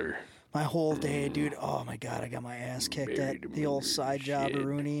feller. My whole day, dude. Oh my god, I got my ass kicked at the old side job,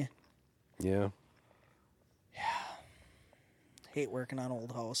 Rooney. Yeah. Hate working on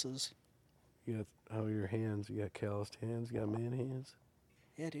old houses. You got how are your hands? You got calloused hands? You got man hands?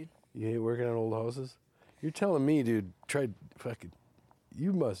 Yeah, dude. You hate working on old houses? You're telling me, dude,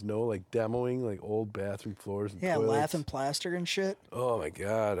 you must know, like, demoing, like, old bathroom floors and Yeah, toilets. laughing plaster and shit. Oh, my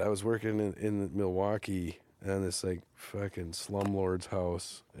God. I was working in Milwaukee on this, like, fucking slumlord's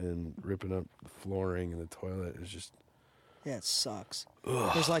house and ripping up the flooring and the toilet. It's just... Yeah, it sucks.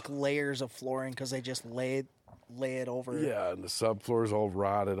 There's like layers of flooring because they just lay it over. Yeah, and the subfloor's all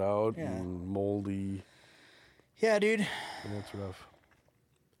rotted out Yeah. and moldy. Yeah, dude. And that's rough.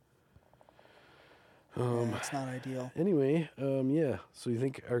 Yeah, it's not ideal. Anyway, yeah. So you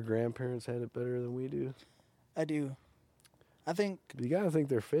think our grandparents had it better than we do? I do. I think, You got to think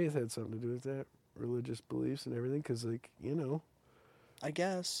their faith had something to do with that, religious beliefs and everything, because, like, you know, I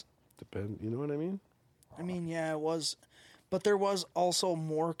guess. you know what I mean? I mean, yeah, it was, but there was also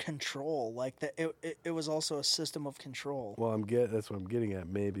more control. Like that, it was also a system of control. Well, that's what I'm getting at.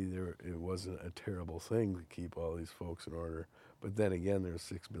 Maybe it wasn't a terrible thing to keep all these folks in order, but then again, there's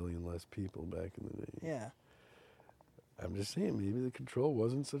 6 billion less people back in the day. Yeah. I'm just saying, maybe the control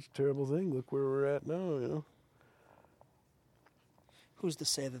wasn't such a terrible thing. Look where we're at now, you know. Who's to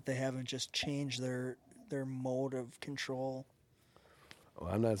say that they haven't just changed their mode of control?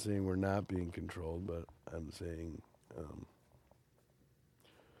 Well, I'm not saying we're not being controlled, but I'm saying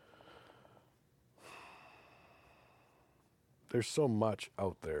there's so much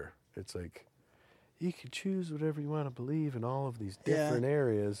out there. It's like you can choose whatever you want to believe in all of these Yeah. different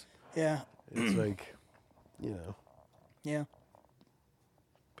areas. Yeah. It's like, you know, Yeah.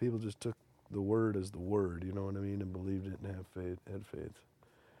 people just took the word as the word, you know what I mean, and believed it and had faith.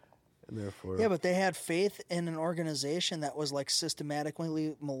 And therefore... Yeah, but they had faith in an organization that was like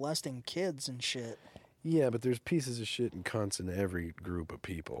systematically molesting kids and shit. Yeah, but there's pieces of shit and cunts in every group of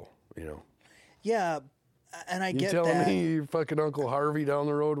people, you know. Yeah, and I You get telling that. me your fucking Uncle Harvey down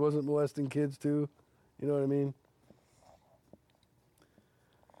the road wasn't molesting kids too? You know what I mean?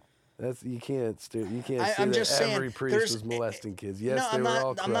 You can't say I'm that just saying, every priest there's- was molesting kids. Yes, No, they I'm were not. all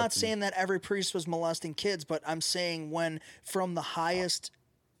I'm not corrupt saying that every priest was molesting kids, but I'm saying when from the highest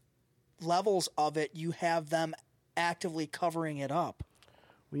levels of it, you have them actively covering it up.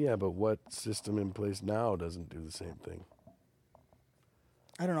 Well, yeah, but what system in place now doesn't do the same thing?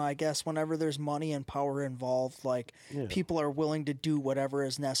 I don't know. I guess whenever there's money and power involved, like Yeah. people are willing to do whatever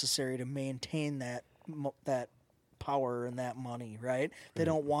is necessary to maintain that power and that money. Right? They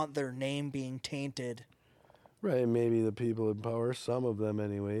don't want their name being tainted. Right, maybe the people in power, some of them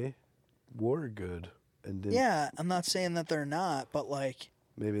anyway, were good and didn't. Yeah, I'm not saying that they're not, but like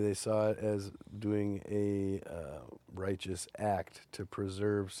Maybe they saw it as doing a righteous act to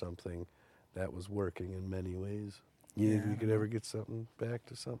preserve something that was working in many ways. You think we could ever get something back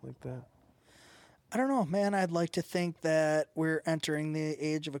to something like that? I don't know, man. I'd like to think that we're entering the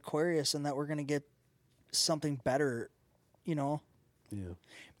age of Aquarius and that we're going to get something better, you know? Yeah.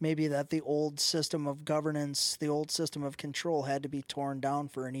 Maybe that the old system of governance, the old system of control had to be torn down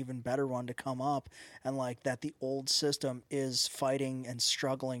for an even better one to come up, and like that the old system is fighting and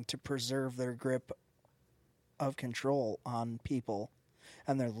struggling to preserve their grip of control on people,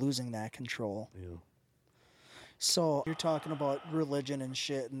 and they're losing that control. Yeah. So you're talking about religion and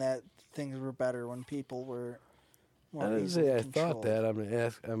shit, and that things were better when people were more I didn't easily say I controlled. thought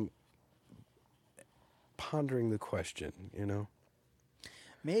that. I'm pondering the question, you know?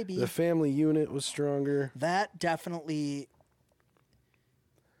 Maybe The family unit was stronger. that definitely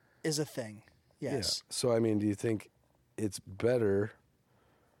is a thing. Yes. Yeah. So, I mean, do you think it's better?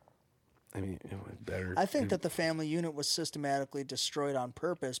 I mean, better. I think that the family unit was systematically destroyed on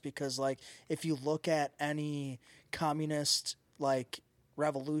purpose because, like, if you look at any communist, like,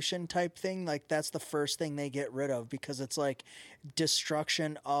 revolution type thing, like, that's the first thing they get rid of because it's, like,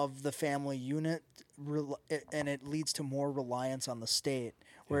 destruction of the family unit, and it leads to more reliance on the state,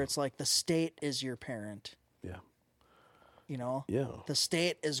 where it's like the state is your parent. Yeah. You know? Yeah. The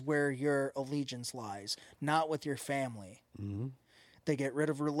state is where your allegiance lies, not with your family. Mm-hmm. They get rid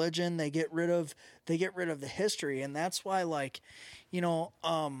of religion. They get rid of the history, and that's why, like, you know,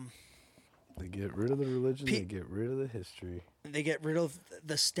 They get rid of the religion. They get rid of the history. they get rid of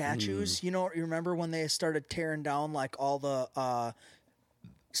the statues. You know, you remember when they started tearing down like all the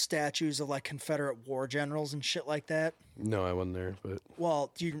statues of like Confederate war generals and shit like that? No, I wasn't there, but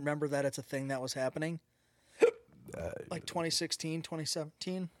Well, do you remember that it's a thing that was happening? Like 2016,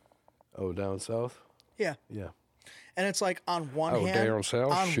 2017? oh, down south. Yeah. Yeah. And it's like on one Oh, hand, down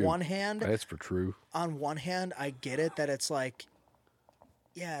south. on Shoot. one hand, That's for true. on one hand, I get it that it's like,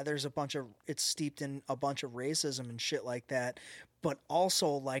 yeah, there's it's steeped in a bunch of racism and shit like that. But also,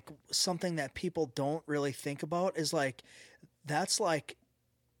 like, something that people don't really think about is like, that's like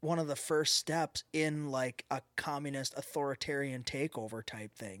one of the first steps in like a communist authoritarian takeover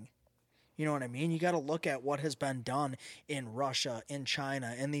type thing. You know what I mean? You got to look at what has been done in Russia, in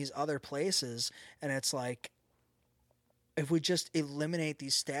China, in these other places. And it's like, if we just eliminate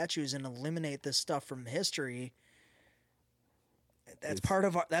these statues and eliminate this stuff from history, that's part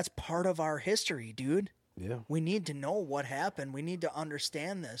of our history, dude. Yeah. We need to know what happened. We need to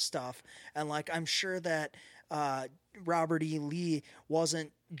understand this stuff. And like, I'm sure that Robert E. Lee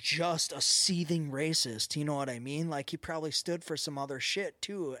wasn't just a seething racist. You know what I mean? Like, he probably stood for some other shit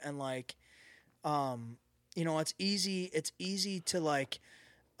too. And like, you know, it's easy to like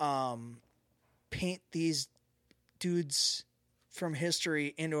paint these dudes from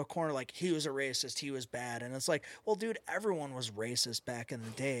history into a corner like he was a racist, he was bad. And it's like, well, dude, everyone was racist back in the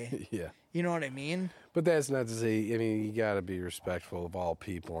day. Yeah. You know what I mean? But that's not to say, I mean, you got to be respectful of all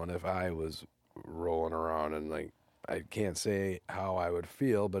people. And if I was rolling around and, like, I can't say how I would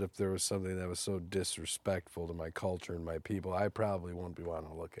feel, but if there was something that was so disrespectful to my culture and my people, I probably wouldn't be wanting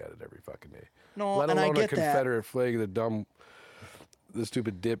to look at it every fucking day. No, Let and I alone get a Confederate flag, the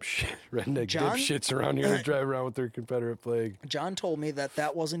stupid redneck John? dipshits around here that drive around with their Confederate flag. John told me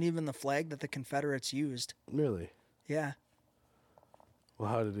that wasn't even the flag that the Confederates used. Really? Yeah. Well,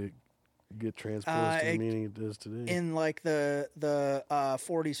 how did it get transposed to the meaning it does today? In like the 40s,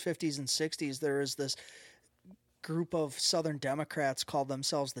 50s, and 60s, there was this group of Southern Democrats called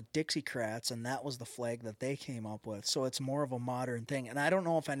themselves the Dixiecrats, and that was the flag that they came up with. So it's more of a modern thing. And I don't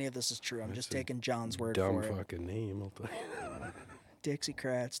know if any of this is true. I'm just taking John's word Dumb for it. fucking name, I'll tell you.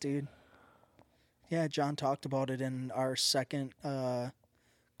 Dixiecrats, dude. Yeah, John talked about it in our second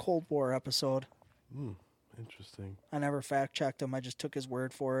Cold War episode. Interesting. I never fact-checked him. I just took his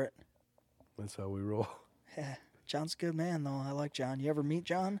word for it. That's how we roll. Yeah, John's a good man, though. I like John. You ever meet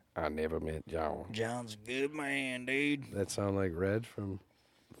John? I never met John. John's a good man, dude. That sound like Red from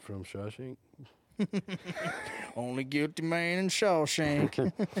Shawshank? Only guilty man in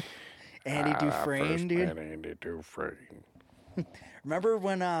Shawshank. Andy Dufresne, dude. Andy Dufresne. Remember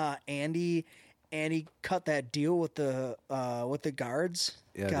when Andy cut that deal with the guards?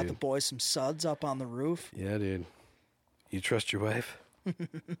 Yeah, Got dude. the boys some suds up on the roof. Yeah, dude. You trust your wife?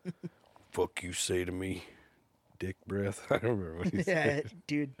 Fuck you say to me, dick breath. I don't remember what he Yeah, said.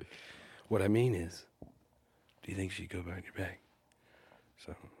 dude. What I mean is, do you think she'd go behind your back?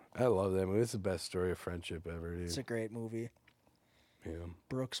 So, I love that movie. It's the best story of friendship ever, dude. It's a great movie. Yeah,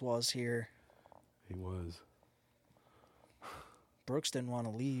 Brooks was here. he was. Brooks didn't want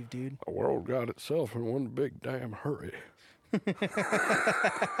to leave, dude. The world got itself in one big damn hurry.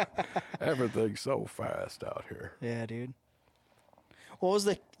 Everything's so fast out here. Yeah, dude. What was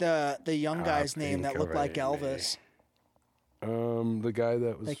the young guy's name that think looked of like a name. Elvis? The guy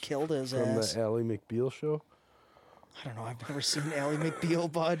that was They killed his from ass. the Ally McBeal show. I don't know. I've never seen Ally McBeal,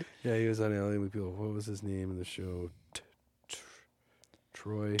 bud. Yeah, he was on Ally McBeal. What was his name in the show?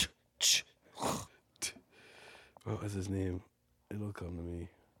 Troy. What was his name? It'll come to me.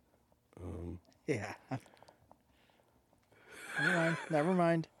 Yeah. Never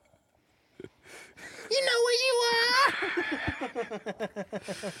mind. You know where you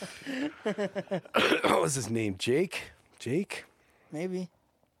are. What was his name? Jake? Maybe.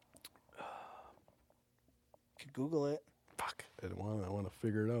 Could Google it. Fuck. I want to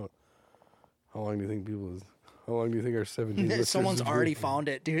figure it out. How long do you think our 17 listeners Someone's is already waiting? found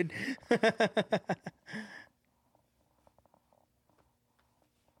it, dude.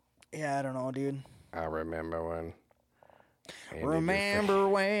 Yeah, I don't know, dude. I remember when. Remember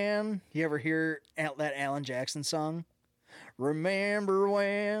when? You ever hear that Alan Jackson song? Remember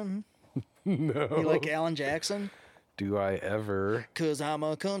when? No. You like Alan Jackson? Do I ever? 'Cause I'm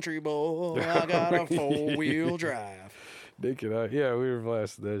a country boy. I got a 4-wheel drive. Nick and I, yeah, we were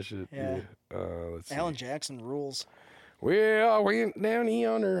blasting that shit. Yeah. Let's see. Alan Jackson rules. Well, I went down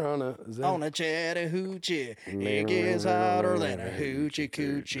yonder on a... Is that, On a Chattahoochee, it gets hotter than a hoochie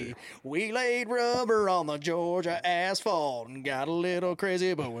coochie. We laid rubber on the Georgia asphalt and got a little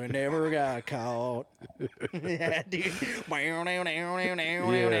crazy, but we never got caught. Yeah, dude.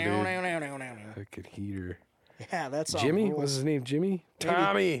 fucking heater. Yeah, that's all. Jimmy? rules. What's his name? Jimmy?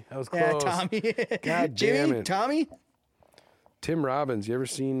 Tommy. That was Yeah, close. Tommy. God Jimmy, damn it. Tommy. Tim Robbins. You ever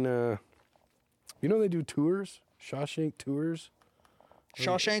seen... you know they do tours? Shawshank tours?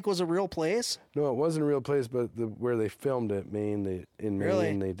 Shawshank was a real place. No, it wasn't a real place, but where they filmed it, Maine. In Really?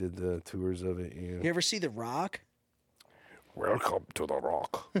 Maine, they did the tours of it. Yeah. You ever see The Rock? Welcome to the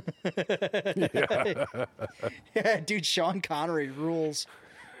Rock. Yeah, dude, Sean Connery rules.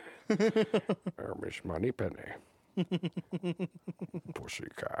 Miss Moneypenny.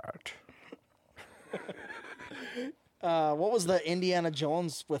 Pussycat. What was the Indiana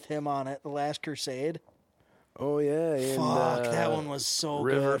Jones with him on it? The Last Crusade. Oh, yeah. And, Fuck, that one was so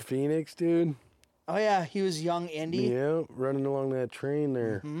River good. Phoenix, dude. Oh yeah, he was young Indy. Yeah, running along that train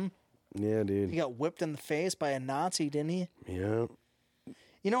there. Mm-hmm. Yeah, dude. He got whipped in the face by a Nazi, didn't he? Yeah.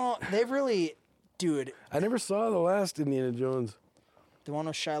 You know, they've really, dude, I never saw the last Indiana Jones. the one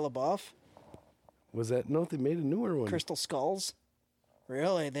with Shia LaBeouf, Was that? No, they made a newer one. Crystal Skulls.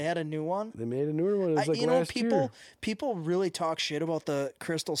 Really, they had a new one. They made a newer one. It was like you know, last year. people really talk shit about the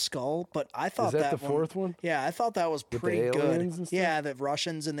Crystal Skull, but I thought Is that the fourth one? Yeah, I thought that was the pretty good. aliens and stuff? Yeah, the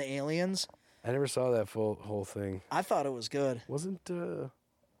Russians and the aliens. I never saw that whole thing. I thought it was good. Wasn't Uma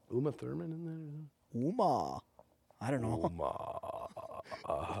Thurman in Uma. I don't there? know.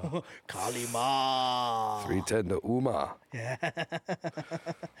 Uma. Kalima. 310 to Uma. Yeah.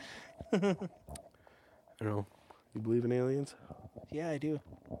 You know, you believe in aliens? Yeah, I do.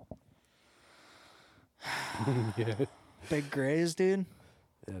 Yeah. Big Grays, dude.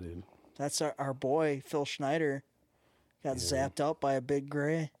 Yeah, dude. That's our boy, Phil Schneider. Got zapped up by a big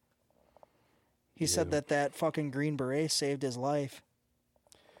gray. He said that fucking Green Beret saved his life.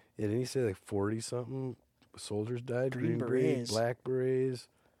 Yeah, didn't he say like 40-something soldiers died? Green Beret, Berets. Black Berets.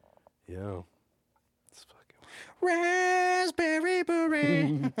 Yeah. It's fucking... Raspberry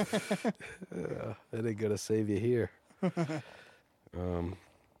Beret. That ain't gonna save you here.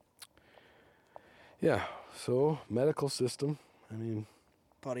 Yeah, so medical system. I mean,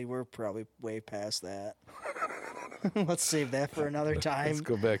 Buddy, we're probably way past that. Let's save that for another time. let's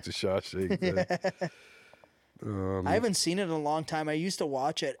go back to Shawshank. Then. I haven't seen it in a long time. I used to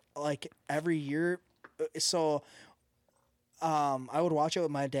watch it like every year. So I would watch it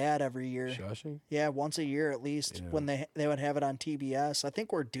with my dad every year. Shawshank? Yeah, once a year at least Yeah. when they would have it on TBS. I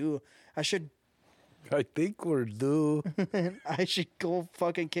think we're due. I should I think we're due. go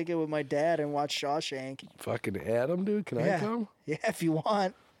fucking kick it with my dad and watch Shawshank. Fucking Adam, dude. Can I come? Yeah, if you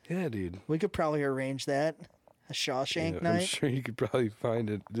want. Yeah, dude. We could probably arrange that. A Shawshank Yeah, I'm night. sure you could probably find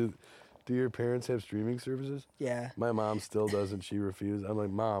it. Do your parents have streaming services? Yeah. My mom still doesn't. She refused. I'm like,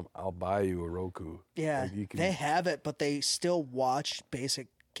 Mom, I'll buy you a Roku. Yeah. Like, you can, They have it, but they still watch basic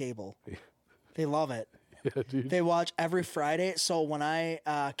cable. They love it. yeah, dude. They watch every Friday. So when I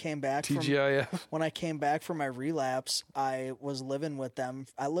came back from TGIF. when I came back from my relapse, I was living with them.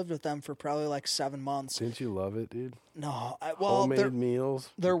 I lived with them for probably like 7 months. Didn't you love it, dude? No, Homemade meals.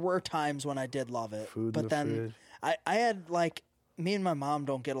 there were times when I did love it, Food in but the then fridge. I had like me and my mom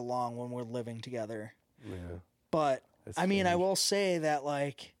don't get along when we're living together. Yeah. But That's I mean, I strange. will say that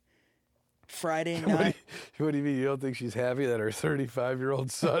like Friday What night. do you mean? You don't think she's happy that her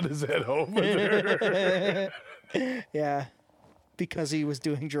 35-year-old son is at home with her? Yeah. Because he was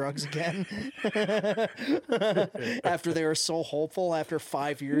doing drugs again. After they were so hopeful after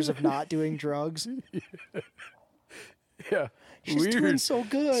 5 years of not doing drugs. Yeah. She's Weird. doing so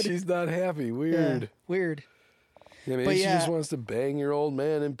good. She's not happy. Yeah, Weird. weird. Yeah, maybe But she yeah. just wants to bang your old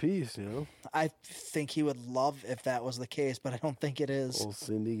man in peace, you know? I think he would love if that was the case, but I don't think it is. Old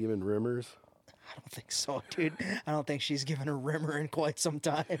Cindy giving rimmers. I don't think so, dude. I don't think she's given a rimmer in quite some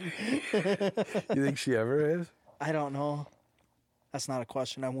time. You think she ever has? I don't know. That's not a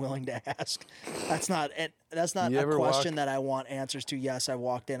question I'm willing to ask. That's not You a ever question walk- that I want answers to. Yes, I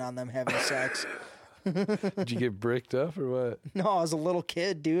walked in on them having sex. Did you get bricked up or what? No, I was a little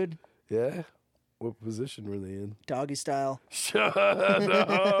kid, dude. Yeah? What position were they in? Doggy style. Shut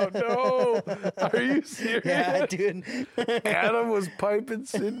up. No. Are you serious? Yeah, dude. Adam was piping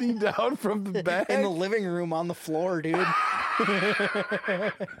Cindy down from the back. In the living room on the floor, dude.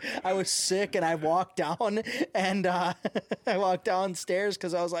 I was sick and I walked down and I walked downstairs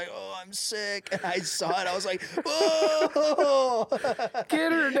because I was like, oh, I'm sick. And I saw it. I was like, whoa.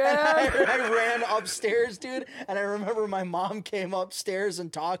 Get her, Dad. I ran upstairs, dude. And I remember my mom came upstairs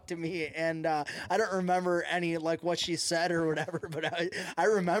and talked to me. And I don't remember any, like, what she said or whatever, but I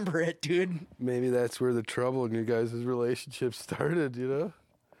remember it, dude. Maybe that's where the trouble in your guys' relationship started, you know?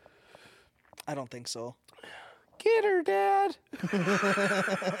 I don't think so. Get her, Dad.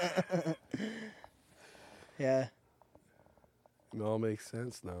 Yeah. It all makes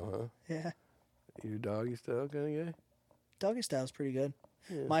sense now, huh? Yeah. You doggy style kind of guy? Doggy style's pretty good.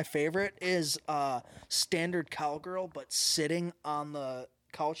 My favorite is standard cowgirl, but sitting on the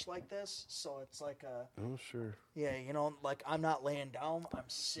couch like this. So it's like Oh, sure. yeah, you know, like I'm not laying down, I'm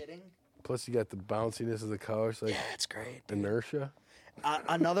sitting. Plus, you got the bounciness of the couch, like Yeah, it's great. dude. inertia.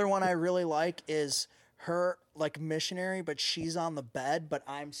 Another one I really like is her, like missionary, but she's on the bed, but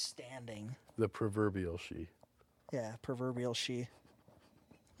I'm standing. The proverbial she. Yeah, proverbial she.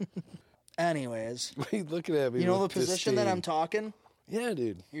 Anyways, What are you looking at me you know the with position that I'm disdain? talking? Yeah,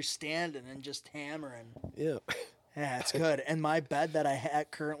 dude. You're standing and just hammering. Yeah. Yeah, it's good. And my bed that I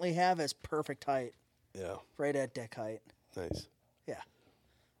currently have is perfect height, Yeah. right at dick height. Nice. Yeah.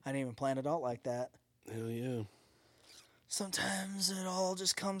 I didn't even plan it out like that. Hell yeah. Sometimes it all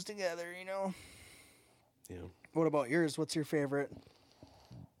just comes together, you know? Yeah. What about yours? What's your favorite?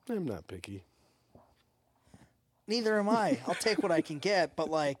 I'm not picky. Neither am I. I'll take what I can get, but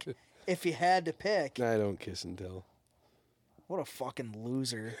like, if you had to pick, I don't kiss and tell. what a fucking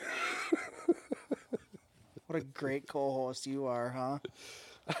loser. What a great co-host you are, huh?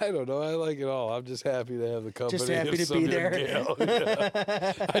 I don't know. I like it all. I'm just happy to have the company. Just happy of to some be young there. gal.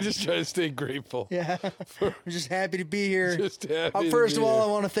 Yeah. I just try to stay grateful. Yeah. I'm just happy to be here. Just happy. to First be of all, I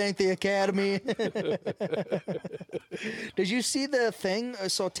here. want to thank the Academy. Did you see the thing?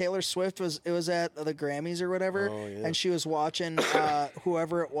 So Taylor Swift was at the Grammys or whatever, Oh, yeah. and she was watching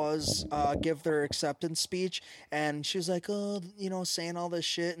whoever it was give their acceptance speech, and she was like, oh, you know, saying all this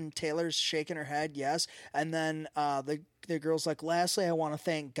shit, and Taylor's shaking her head, yes, and then the girl's like, lastly, I want to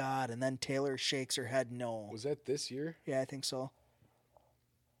thank God, and then Taylor shakes her head, no. Was that this year? Yeah, I think so.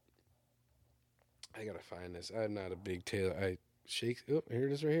 I gotta find this. I'm not a big Taylor. I shake. Oh, here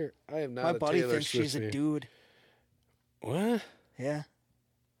it is right here. I am not My a buddy Taylor thinks she's Swift a fan. dude. What? Yeah.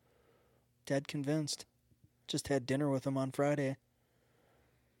 Dead convinced. Just had dinner with him on Friday.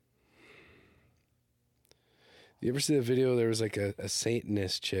 You ever see the video? There was like a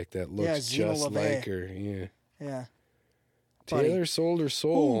Satanist chick that looks Zena just LeVay. like her. Yeah. Yeah. Buddy. Taylor sold her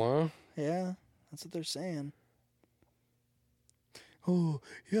soul, huh? Yeah, that's what they're saying. Oh,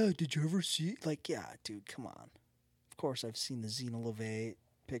 yeah, did you ever see? Like, yeah, dude, come on. Of course I've seen the Zena LeVay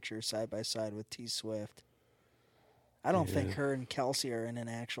picture side by side with T Swift. I don't think her and Kelsey are in an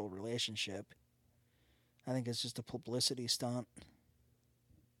actual relationship. I think it's just a publicity stunt.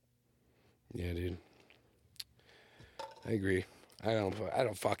 Yeah, dude. I agree. I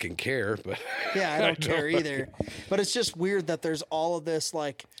don't fucking care, but Yeah, I don't care either. But it's just weird that there's all of this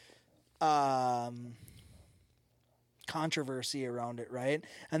like controversy around it, right?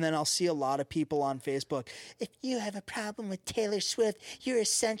 And then I'll see a lot of people on Facebook, if you have a problem with Taylor Swift, you're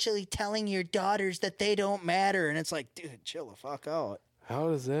essentially telling your daughters that they don't matter. And it's like, dude, chill the fuck out. How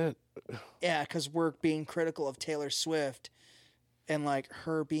does that? Yeah, because we're being critical of Taylor Swift and like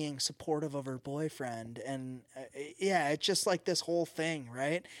her being supportive of her boyfriend. And yeah, it's just like this whole thing,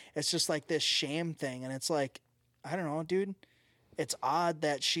 right? It's just like this shame thing. And it's like, I don't know, dude. It's odd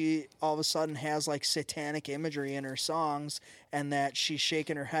that she all of a sudden has like satanic imagery in her songs and that she's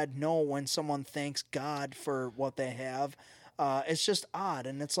shaking her head no when someone thanks God for what they have. It's just odd,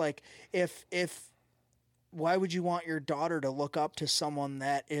 and it's like if why would you want your daughter to look up to someone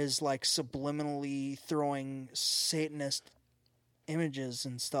that is like subliminally throwing Satanist images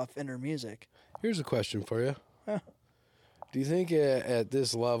and stuff in her music? Here's a question for you. Huh. Do you think at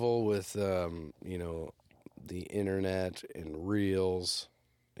this level with, the internet and reels,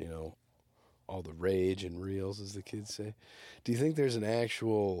 all the rage and reels, as the kids say, do you think there's an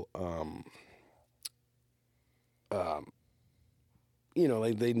actual,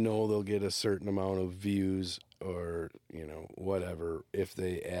 like they know they'll get a certain amount of views or, whatever if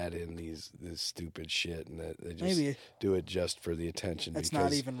they add in this stupid shit and that they just Maybe. do it just for the attention? That's because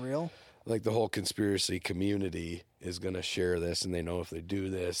not even real. like the whole conspiracy community is going to share this, and they know if they do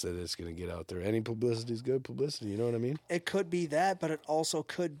this that it's going to get out there. Any publicity is good publicity, you know what I mean? It could be that, but it also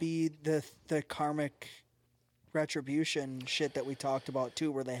could be the karmic retribution shit that we talked about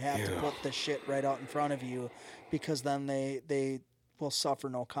too, where they have to put the shit right out in front of you, because then they will suffer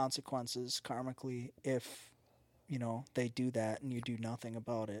no consequences karmically if they do that and you do nothing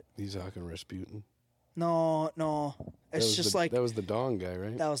about it. He's talking Rasputin. No, it's just like that was the Dong guy,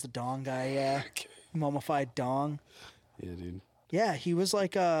 right? that was the Dong guy, yeah. Mummified Dong. Yeah, dude. Yeah, he was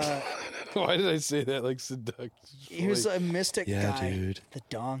like a Why did I say that like seductive? he was a mystic Yeah, guy. dude. The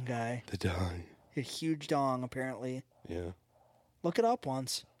Dong guy. The Dong. A huge dong, apparently. Yeah. Look it up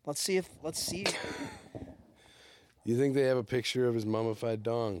once. Let's see. You think they have a picture of his mummified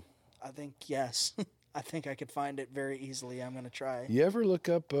Dong? I think yes. I think I could find it very easily. I'm gonna try. You ever look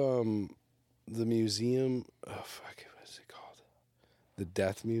up the museum? Oh fuck, what's it called? The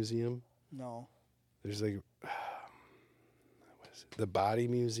Death Museum. No. There's like what is it? The Body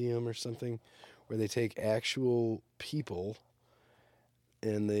Museum or something, where they take actual people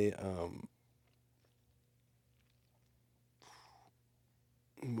and they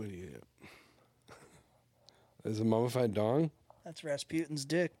what do you? Is a mummified dong? That's Rasputin's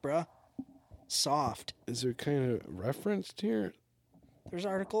dick, bruh. Soft. Is there kind of referenced here? There's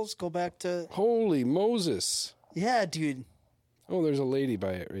articles. Go back to. Holy Moses! Yeah, dude. Oh, there's a lady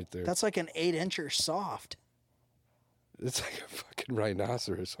by it right there. That's like an 8-incher soft. It's like a fucking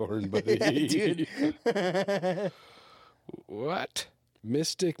rhinoceros horn, buddy. Yeah, dude. What?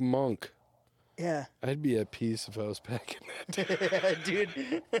 Mystic monk. Yeah. I'd be at peace if I was packing that.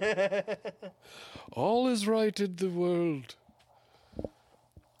 Dude. All is right in the world.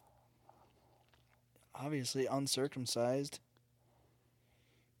 Obviously uncircumcised.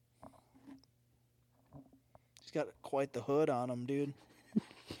 He's got quite the hood on him, dude.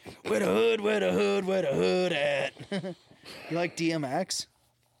 Where the hood at? You like DMX?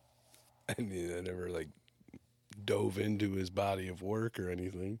 I mean, I never like dove into his body of work or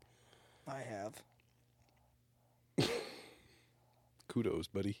anything. I have. Kudos,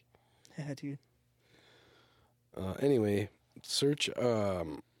 buddy. Yeah, dude. Anyway, search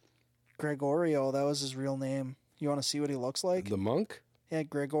Gregorio, that was his real name. You want to see what he looks like? the monk. Yeah,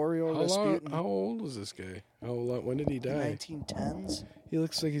 Gregorio How Rasputin. old was this guy? When did he die? 1910s. He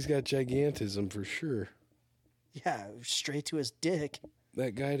looks like he's got gigantism for sure. Yeah, straight to his dick.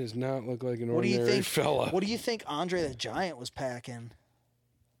 That guy does not look like an What do you ordinary think? fella. What do you think Andre the Giant was packing?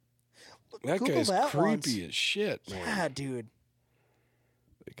 That Google guy's that creepy once. as shit, man. Yeah, dude.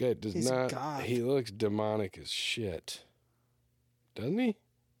 That guy does He's a not. goth. He looks demonic as shit. Doesn't he?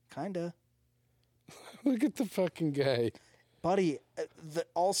 Kinda. Look at the fucking guy. Buddy,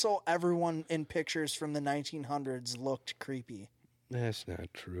 also everyone in pictures from the 1900s looked creepy. That's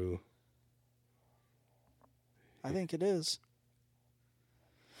not true. I think it is.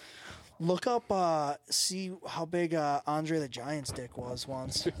 Look up, see how big Andre the Giant's dick was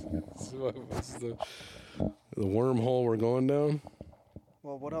once. So what's the wormhole we're going down?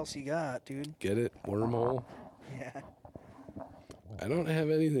 Well, what else you got, dude? Get it? Wormhole? Yeah. I don't have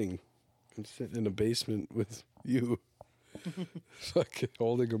anything. I'm sitting in a basement with you. Fucking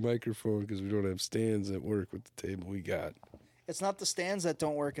holding a microphone because we don't have stands at work with the table we got. It's not the stands that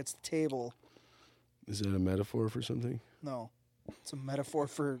don't work, it's the table. Is that a metaphor for something? No. It's a metaphor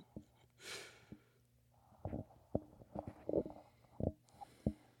for...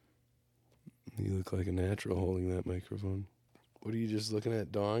 You look like a natural holding that microphone. What are you just looking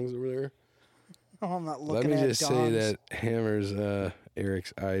at dongs over there? No, I'm not Let looking me at just say dongs. that Hammer's,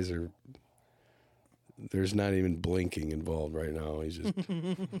 Eric's eyes are... There's not even blinking involved right now. He's just...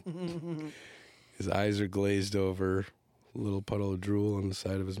 His eyes are glazed over, a little puddle of drool on the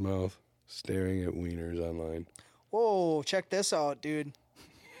side of his mouth, staring at wieners online. Whoa, check this out, dude.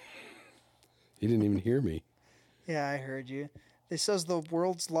 He didn't even hear me. Yeah, I heard you. It says the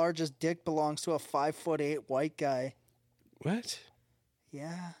world's largest dick belongs to a 5'8" white guy. What?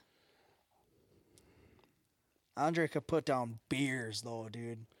 Yeah. Andre could put down beers, though,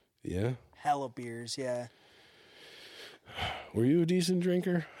 dude. Yeah. Hella beers, yeah. Were you a decent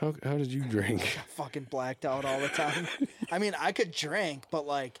drinker? How did you drink? Fucking blacked out all the time. I mean, I could drink, but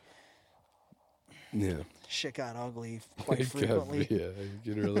like, Yeah. shit got ugly quite frequently. Yeah, I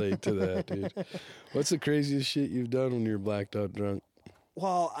can relate to that, dude. What's the craziest shit you've done when you're blacked out drunk?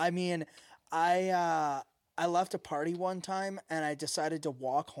 Well, I mean, I left a party one time and I decided to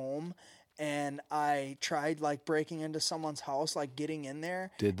walk home, and I tried like breaking into someone's house, like getting in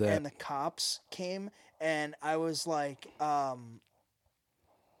there. Did that. And the cops came, and I was like, I'm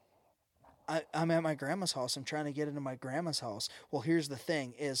at my grandma's house. I'm trying to get into my grandma's house. Well, here's the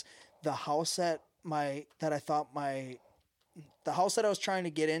thing: is the house the house that I was trying to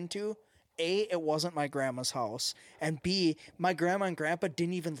get into. A, it wasn't my grandma's house, and B, my grandma and grandpa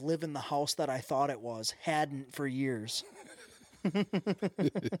didn't even live in the house that I thought it was. Hadn't for years.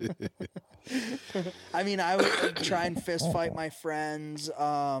 I mean, I would try and fist fight my friends.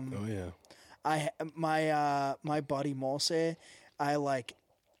 Oh yeah. My buddy Mose, I like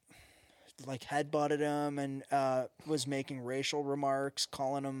headbutted him and was making racial remarks,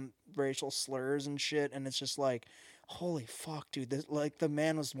 calling him racial slurs and shit, and it's just like, holy fuck, dude! The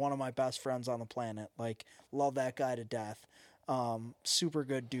man was one of my best friends on the planet. Like, love that guy to death. Super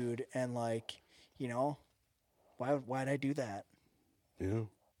good dude, and like, you know, why'd I do that? Yeah.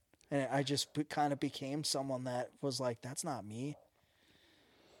 And I just kind of became someone that was like, that's not me.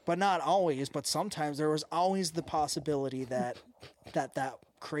 But not always, but sometimes there was always the possibility that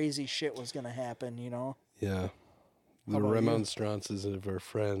crazy shit was going to happen, you know? Yeah. How The about you? remonstrances of our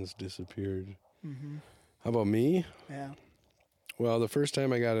friends disappeared. Mm-hmm. How about me? Yeah. Well, the first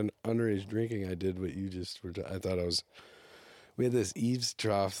time I got an underage drinking, I did what you just were. I thought I was. We had this eaves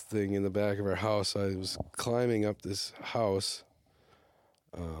trough thing in the back of our house. I was climbing up this house.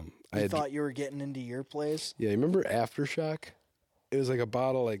 You thought you were getting into your place? Yeah, you remember Aftershock? It was like a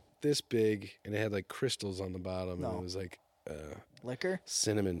bottle like this big, and it had like crystals on the bottom, No. and it was like Liquor?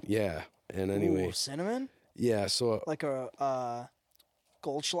 cinnamon. Yeah, and anyway, Ooh, cinnamon? yeah. So Like a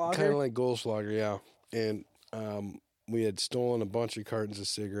Goldschlager? kind of like Goldschlager, yeah. And we had stolen a bunch of cartons of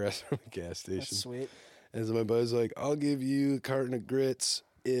cigarettes from a gas station. That's sweet. And so my buddy's like, I'll give you a carton of grits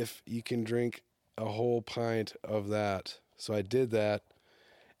if you can drink a whole pint of that. So I did that.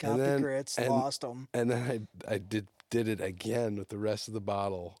 Got and the then- grits, and- lost them. And then I did it again with the rest of the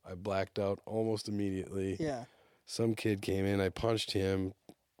bottle. I blacked out almost immediately. Yeah. Some kid came in. I punched him,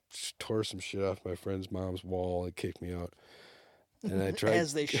 tore some shit off my friend's mom's wall, and kicked me out. And I tried,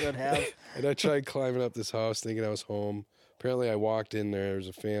 As they should have. and I tried climbing up this house thinking I was home. Apparently, I walked in there. There was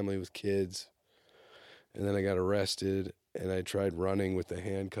a family with kids. And then I got arrested, and I tried running with the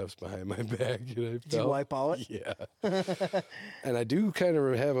handcuffs behind my back. And I Did you wipe out? Yeah. And I do kind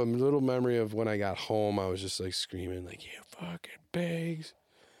of have a little memory of when I got home. I was just like screaming, like, you fucking pigs.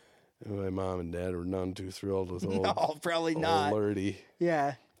 And my mom and dad were none too thrilled with old, No, probably old not. Lurdy.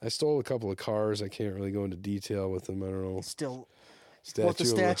 Yeah. I stole a couple of cars. I can't really go into detail with them. I don't know. Still, what the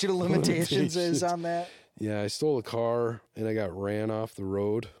statute of limitations is on that. Yeah, I stole a car and I got ran off the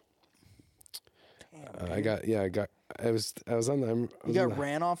road. I was on the. You got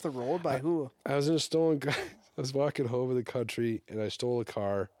ran off the road by who? I was in a stolen car. I was walking over the country and I stole a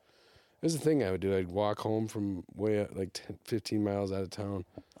car. It was the thing I would do. I'd walk home from way out, like 10, 15 miles out of town.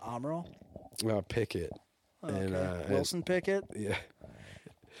 Amro? Pickett. And Okay. Wilson Pickett? yeah.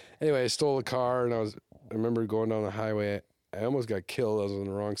 Anyway, I stole a car and I remember going down the highway. I almost got killed. I was on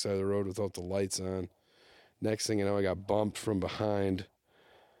the wrong side of the road without the lights on. Next thing you know, I got bumped from behind.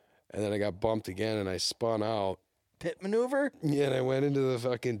 And then I got bumped again and I spun out. Pit maneuver? Yeah, and I went into the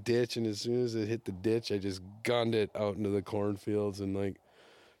fucking ditch, and as soon as it hit the ditch, I just gunned it out into the cornfields, and like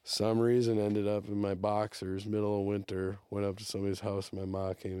some reason ended up in my boxers, middle of winter. Went up to somebody's house, and my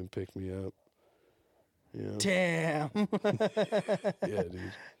ma came and picked me up. Yeah, Damn. yeah,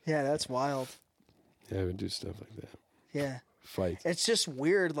 dude. Yeah, that's wild. Yeah, I would do stuff like that. Yeah. Fight. It's just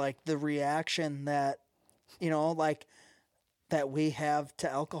weird, like the reaction that, like that we have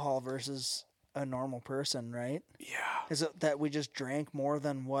to alcohol versus a normal person, right? Yeah. Is it that we just drank more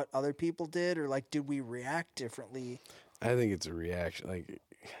than what other people did, or like did we react differently? I think it's a reaction. Like,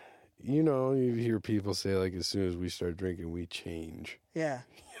 you hear people say, like, as soon as we start drinking, we change. Yeah.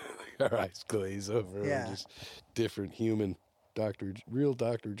 Our eyes glaze over. Yeah. We're just different human. Real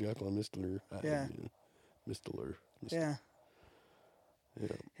Dr. Jekyll and Mr. Hyde. Yeah. Mr. Yeah. Yeah.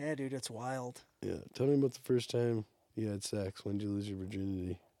 Yeah, dude, it's wild. Yeah. Tell me about the first time you had sex. When did you lose your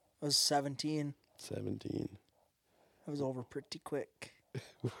virginity? I was 17. 17. I was over pretty quick.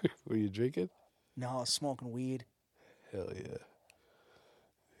 Were you drinking? No, I was smoking weed. Hell yeah.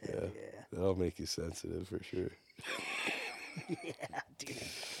 Hell Yeah. That'll make you sensitive for sure. Yeah, dude.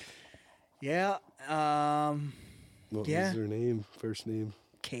 Yeah. What Yeah. was her name? First name?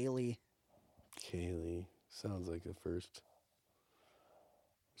 Kaylee. Kaylee. Sounds like a first.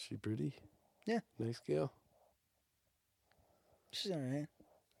 Is she pretty? Yeah. Nice gal. She's all right.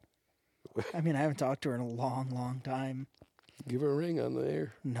 I mean, I haven't talked to her in a long, long time. Give her a ring on the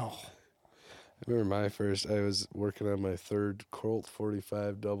air. No. I remember I was working on my third Colt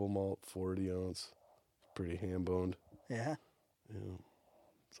 45 double malt 40 ounce. Pretty ham boned. Yeah. Yeah.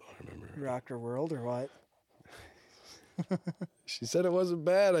 That's all I remember. Rocked her world or what? She said it wasn't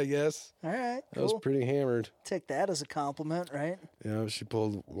bad, I guess. All right. I was Cool. pretty hammered. Take that as a compliment, right? Yeah, she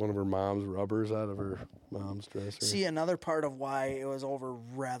pulled one of her mom's rubbers out of her mom's dresser. See, another part of why it was over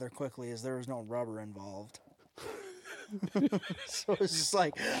rather quickly is there was no rubber involved. So it's just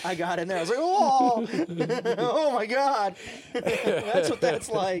like, I got in there. I was like, oh, oh my God. That's what that's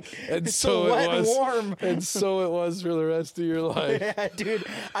like. And It's so so wet it was, and warm. And so it was for the rest of your life. Yeah, dude.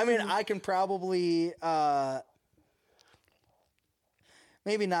 I mean, I can probably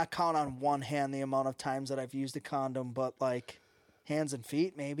maybe not count on one hand the amount of times that I've used a condom, but like hands and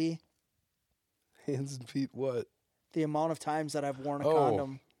feet, maybe. Hands and feet, what? The amount of times that I've worn a Oh.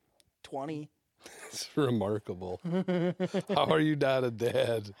 condom, 20. It's remarkable. How are you not a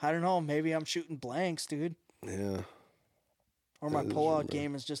dad? I don't know. Maybe I'm shooting blanks, dude. Yeah. Or my That is pullout real.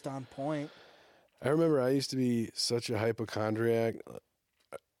 game is just on point. I remember I used to be such a hypochondriac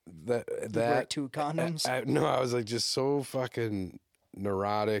that Wear two condoms. No, I was like just so fucking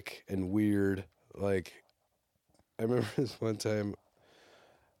neurotic and weird. Like I remember this one time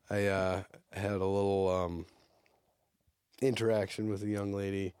I had a little interaction with a young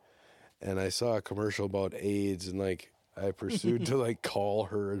lady, and I saw a commercial about AIDS, and like I pursued to like call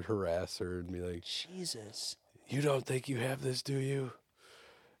her and harass her and be like, Jesus. "You don't think you have this, do you?"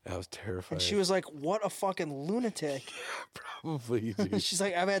 I was terrified. And she was like, what a fucking lunatic. Probably, dude. She's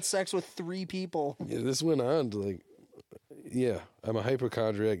like, I've had sex with 3 people. Yeah, this went on to like, yeah, I'm a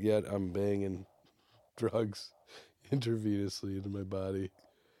hypochondriac, yet I'm banging drugs intravenously into my body.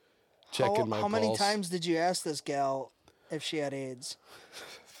 Checking my How many pulse. times did you ask this gal if she had AIDS?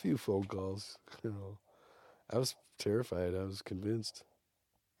 A few phone calls, you know. I was terrified. I was convinced.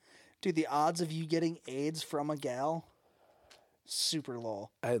 Dude, the odds of you getting AIDS from a gal, super low.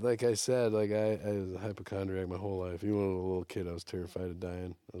 Like I said, like I was a hypochondriac my whole life. Even when I was a little kid, I was terrified of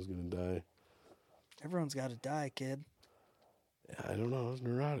dying. I was going to die. Everyone's got to die, kid. I don't know. I was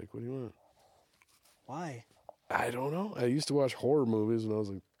neurotic. What do you want? Why? I don't know. I used to watch horror movies when I was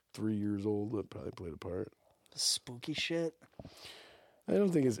like 3 years old. That probably played a part. Spooky shit. I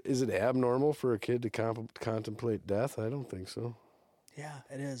don't think is it abnormal for a kid to contemplate death? I don't think so. Yeah,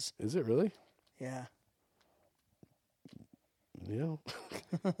 it is. Is it really? Yeah. Yeah.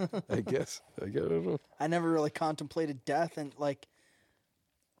 I guess. I don't know. I never really contemplated death, and like,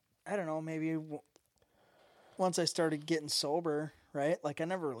 I don't know, maybe once I started getting sober, right? Like, I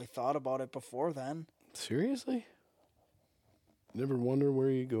never really thought about it before then. Seriously? Never wonder where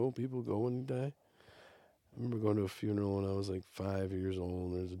you go? People go when you die? I remember going to a funeral when I was like 5 years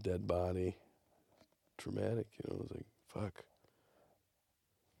old, and there's a dead body. Traumatic, you know. I was like, fuck.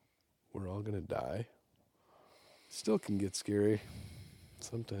 We're all going to die? Still can get scary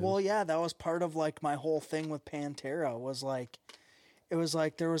sometimes. Well, yeah, that was part of like my whole thing with Pantera was like, it was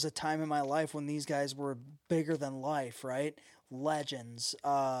like there was a time in my life when these guys were bigger than life, right? Legends.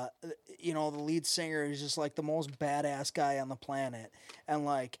 You know, the lead singer is just like the most badass guy on the planet. And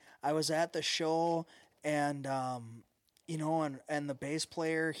like, I was at the show and, you know, and the bass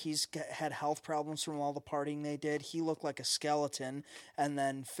player, had health problems from all the partying they did. He looked like a skeleton. And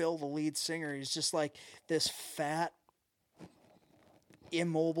then Phil, the lead singer, he's just like this fat,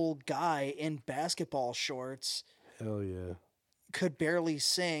 immobile guy in basketball shorts. Hell yeah. Could barely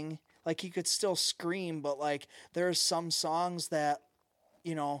sing. Like, he could still scream, but like there's some songs that,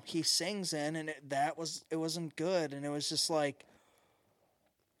 you know, he sings in, and it wasn't good. And it was just like,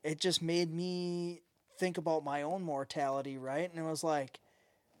 it just made me think about my own mortality, right? And it was like,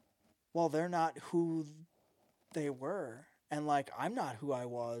 well, they're not who they were, and like I'm not who I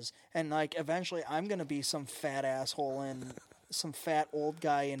was, and like eventually I'm gonna be some fat asshole in some fat old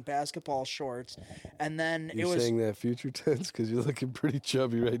guy in basketball shorts. And then You're it was saying that future tense because you're looking pretty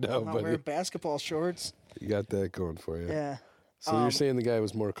chubby right now, I'm not buddy. wearing basketball shorts. You got that going for you. Yeah, So you're saying the guy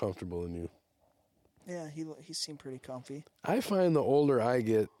was more comfortable than you. yeah, he seemed pretty comfy. I find the older I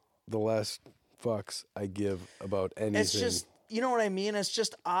get, the less fucks I give about anything. It's just, you know what I mean? It's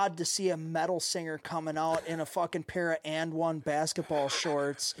just odd to see a metal singer coming out in a fucking pair of And One basketball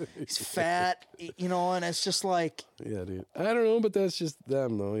shorts. He's fat, you know, and it's just like, Yeah, dude. I don't know, but that's just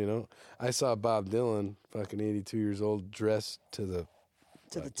them, though, you know. I saw Bob Dylan, fucking 82 years old, dressed to the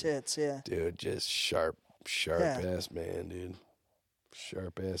tits, yeah. dude, just sharp ass man, dude.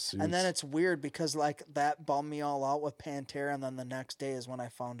 Sharp ass suits. And then it's weird because like that bummed me all out with Pantera, and then the next day is when I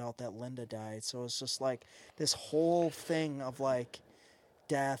found out that Linda died. So it's just like this whole thing of like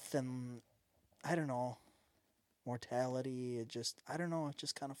death and I don't know, mortality. It just I don't know. It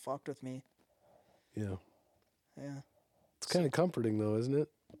just kind of fucked with me. Yeah. Yeah. It's kind of comforting though, isn't it?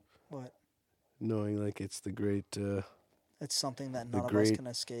 What? Knowing like it's the great It's something that none of us can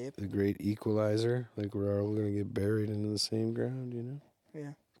escape. the great equalizer. Like we're all going to get buried into the same ground, you know?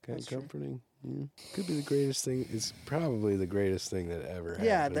 Yeah. It's kind of That's true. comforting. Yeah. Could be the greatest thing. It's probably the greatest thing that ever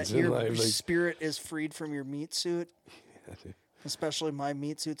Yeah, happens that in your life. Like, spirit is freed from your meat suit. yeah, dude. Especially my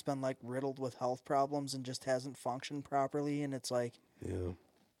meat suit's been like riddled with health problems and just hasn't functioned properly. And it's like, Yeah.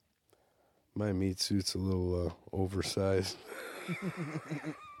 My meat suit's a little oversized.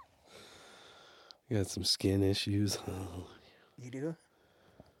 Got some skin issues. you do?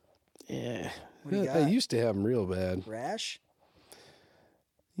 Yeah. What do you I got? used to have them real bad. Rash?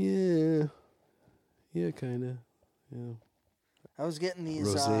 Yeah. Yeah, kind of. Yeah. I was getting these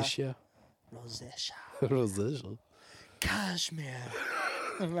Rosacea. rosacea. Rosacea. Cashmere.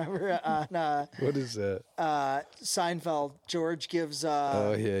 Remember on What is that? Seinfeld, George gives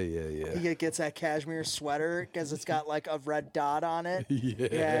Oh, yeah. he gets that cashmere sweater because it's got like a red dot on it. Yeah.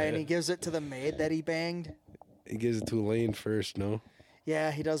 Yeah, and he gives it to the maid that he banged. He gives it to Elaine first, no?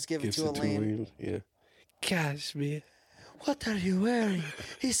 Yeah, he does give Gives it to Elaine. Elaine. Yeah. Cashmere. What are you wearing?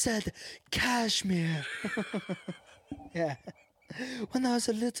 He said, cashmere. Yeah. When I was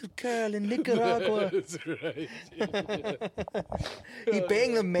a little girl in Nicaragua. That's right. He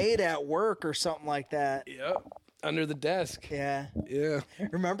banged the maid at work or something like that. Yep. Under the desk. Yeah. Yeah.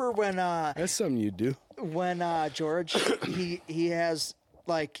 Remember when That's something you do. George he has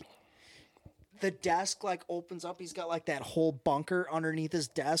like the desk like opens up, he's got like that whole bunker underneath his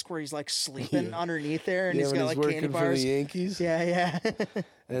desk where he's like sleeping underneath there, and Yeah, he's when got he's like working candy for bars. the Yankees. Yeah.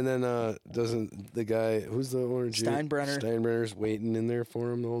 And then doesn't the guy who's the owner? Steinbrenner's waiting in there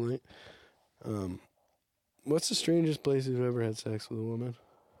for him the whole night. What's the strangest place you've ever had sex with a woman?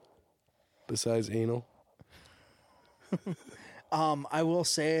 Besides anal? I will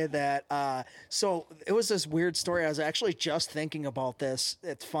say that so it was this weird story. I was actually just thinking about this.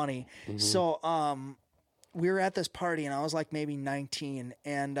 It's funny. So we were at this party and I was like maybe 19,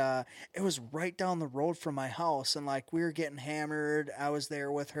 and it was right down the road from my house, and like we were getting hammered. I was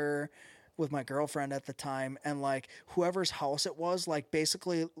there with her, with my girlfriend at the time, and like whoever's house it was like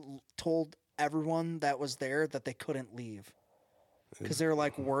basically told everyone that was there that they couldn't leave. Because they're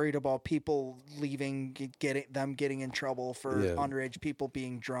like worried about people leaving, getting in trouble for underage people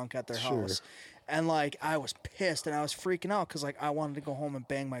being drunk at their house. And like I was pissed and I was freaking out because like I wanted to go home and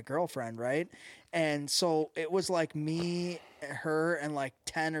bang my girlfriend, right? And so it was like me, her, and like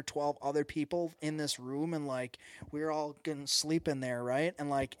 10 or 12 other people in this room, and like we were all gonna sleep in there, right? And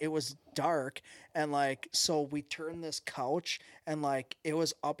like it was dark, and like so we turned this couch, and like it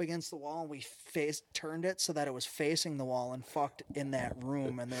was up against the wall, and we turned it so that it was facing the wall and fucked in that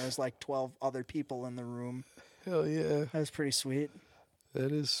room, and there was like 12 other people in the room. Hell yeah. That was pretty sweet.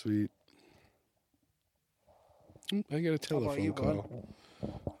 That is sweet. I got a telephone you, bud? call.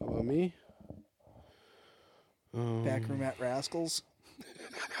 How about me? Back room at Rascals.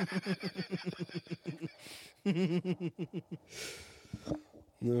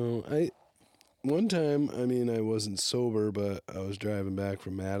 No, one time, I mean, I wasn't sober, but I was driving back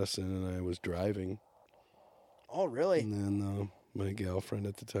from Madison, and I was driving. Oh, really? And then my girlfriend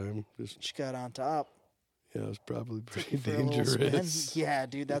at the time just, She got on top. yeah, it was probably pretty For a little spin. dangerous. Yeah,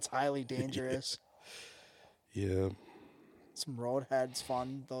 dude, that's highly dangerous. Yeah. Some roadheads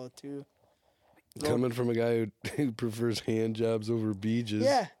fun though too. Coming from a guy who prefers hand jobs over beaches.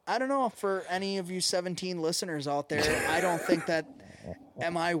 Yeah, I don't know, for any of you 17 listeners out there, I don't think that.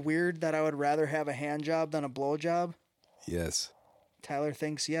 Am I weird that I would rather have a hand job than a blow job? Yes. Tyler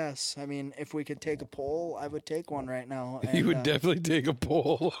thinks yes. I mean, if we could take a poll, I would take one right now. You and, would definitely take a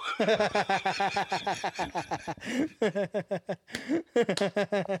poll.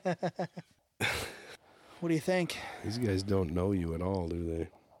 What do you think? These guys don't know you at all, do they?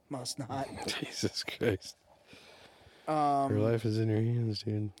 Must not. Jesus Christ. Her life is in your hands,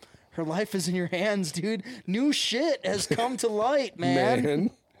 dude. Her life is in your hands, dude. New shit has come to light,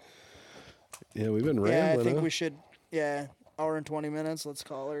 man. Yeah, we've been Yeah, rambling. I think huh? we should. Yeah, hour and 20 minutes. Let's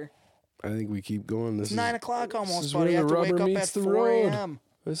call her. I think we keep going. This It's is 9 o'clock this almost, is buddy. where I have the to wake rubber up at meets the 4 road. a.m.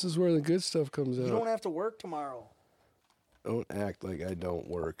 This is where the good stuff comes out. You don't have to work tomorrow. Don't act like I don't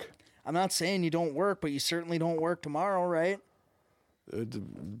work. I'm not saying you don't work, but you certainly don't work tomorrow, right? It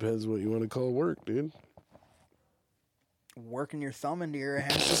depends what you want to call work, dude. Working your thumb into your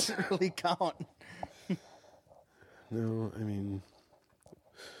ass doesn't really count. No, I mean,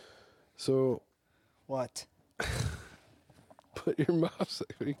 so What? put your mouth,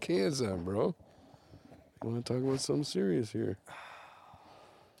 your cans on, bro. You want to talk about something serious here?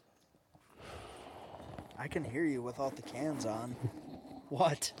 I can hear you without the cans on.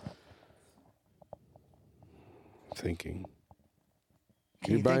 What? Thinking.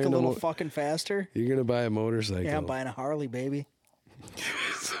 Can you think a little fucking faster? You're gonna buy a motorcycle. Yeah, I'm buying a Harley, baby.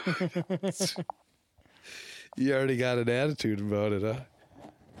 You already got an attitude about it, huh?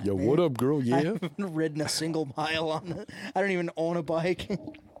 Yo, what up, girl? I Yeah. haven't ridden a single mile on it. I don't even own a bike.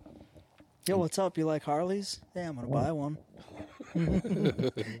 Yo, what's up? You like Harleys? Yeah, I'm gonna buy one.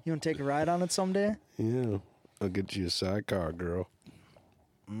 You wanna take a ride on it someday? Yeah. I'll get you a sidecar, girl.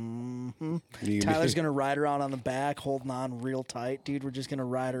 Mm-hmm. You Tyler's gonna ride around on the back, holding on real tight, dude. We're just gonna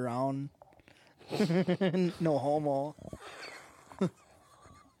ride around. No homo.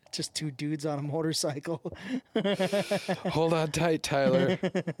 Just two dudes on a motorcycle. Hold on tight, Tyler.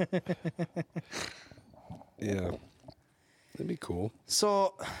 Yeah. That'd be cool.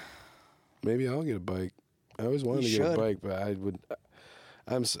 So, Maybe I'll get a bike. I always wanted to You get a should. bike,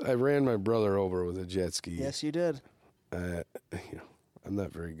 but I ran my brother over with a jet ski. yes, you did. I'm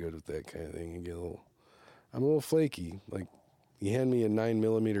not very good with that kind of thing. I'm a little flaky. Like, you hand me a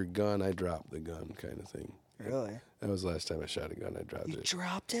 9mm gun, I drop the gun, kind of thing. Really? That was the last time I shot a gun. I dropped You it.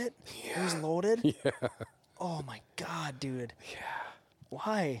 dropped it? It was loaded? Yeah. Oh my god, dude. Yeah.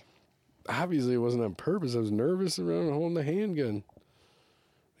 Why? Obviously, it wasn't on purpose. I was nervous around holding the handgun.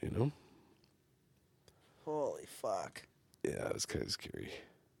 You know? Holy fuck. Yeah, it was kind of scary.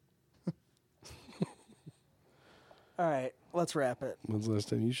 All right, let's wrap it. When's the last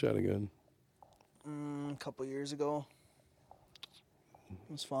time you shot a gun? A couple years ago.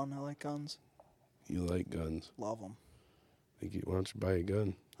 It was fun. I like guns. You like guns. Love them. Why don't you buy a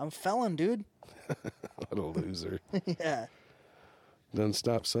gun? I'm a felon, dude. What a loser. Yeah. Doesn't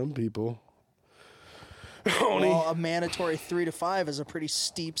stop some people. Well, a mandatory 3 to 5 is a pretty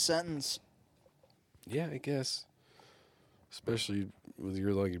steep sentence. Yeah, I guess. Especially with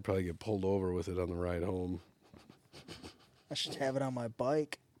your luck, you'd probably get pulled over with it on the ride home. I should have it on my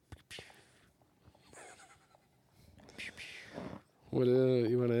bike. What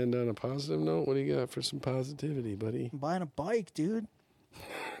you want to end on a positive note? What do you got for some positivity, buddy? I'm buying a bike, dude.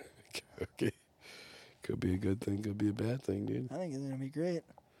 Okay. Could be a good thing, could be a bad thing, dude. I think it's going to be great.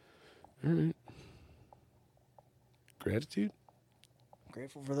 All right. Gratitude? I'm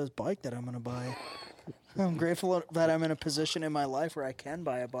grateful for this bike that I'm going to buy. I'm grateful that I'm in a position in my life where I can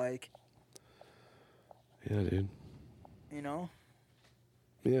buy a bike. Yeah, dude. You know?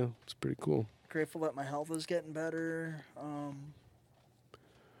 Yeah, it's pretty cool. Grateful that my health is getting better.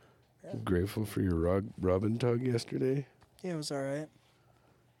 Grateful for your rub and tug yesterday. Yeah, it was all right.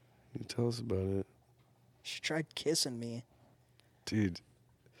 You tell us about it. She tried kissing me. Dude,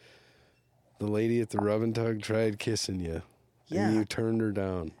 the lady at the rub and tug tried kissing you. Yeah. And you turned her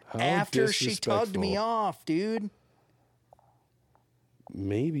down. How After she tugged me disrespectful. off, dude.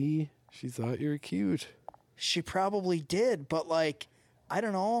 Maybe she thought you were cute. She probably did, but like, I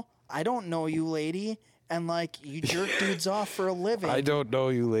don't know. I don't know you, lady. And like, you jerk dudes off for a living. I don't know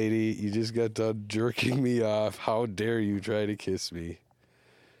you, lady. You just got done jerking me off. How dare you try to kiss me?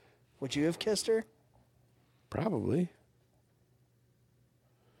 Would you have kissed her? Probably.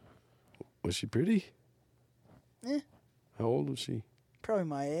 Was she pretty? Eh, How old was she? probably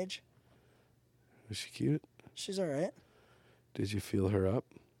my age. Was she cute? She's all right. Did you feel her up?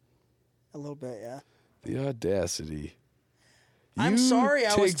 A little bit, yeah. The audacity. I'm You sorry,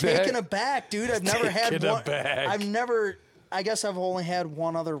 I was take that- taken aback, dude. I've never had Taken one. aback. I guess I've only had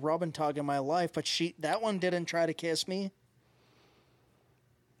one other rub and tug in my life, but that one didn't try to kiss me.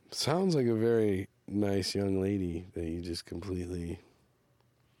 Sounds like a very nice young lady that you just completely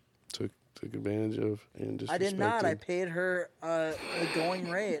took advantage of and disrespected. I did not. I paid her the going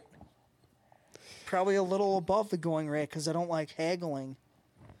rate. Probably a little above the going rate because I don't like haggling.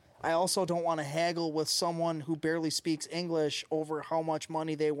 I also don't want to haggle with someone who barely speaks English over how much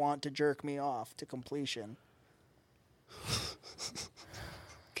money they want to jerk me off to completion.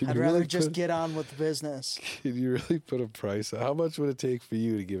 I'd rather just get on with the business. Can you really put a price on how much would it take for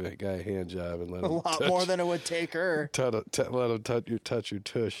you to give that guy a hand job and let A him lot more than it would take her. let him touch your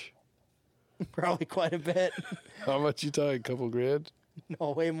tush? Probably quite a bit. How much you talking? A couple grand?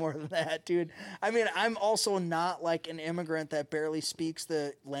 No, way more than that, dude. I mean, I'm also not like an immigrant that barely speaks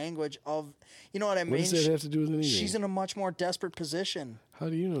the language of, you know what I mean? What does that have to do with anything? She's in a much more desperate position. How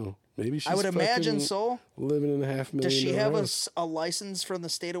do you know? Maybe she's I would imagine fucking so. living in a $500,000 Does she have house. a license from the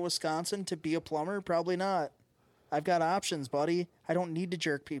state of Wisconsin to be a plumber? Probably not. I've got options, buddy. I don't need to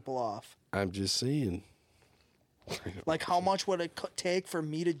jerk people off. I'm just saying. Like, how much would it take for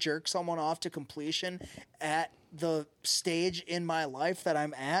me to jerk someone off to completion at the stage in my life that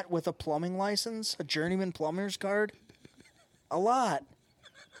I'm at with a plumbing license, a journeyman plumber's card? A lot.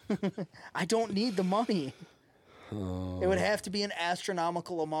 I don't need the money. It would have to be an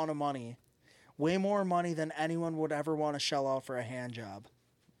astronomical amount of money. Way more money than anyone would ever want to shell out for a hand job.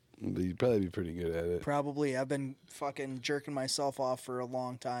 But you'd probably be pretty good at it. Probably. I've been fucking jerking myself off for a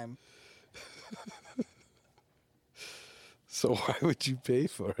long time. So why would you pay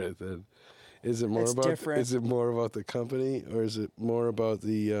for it then? Is it more It's about different. Is it more about the company, or is it more about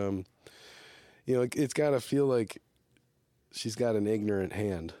the you know, it's got to feel like she's got an ignorant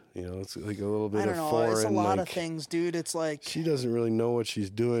hand, you know, it's like a little bit I don't of know. foreign, It's a lot like, of things, dude. It's like she doesn't really know what she's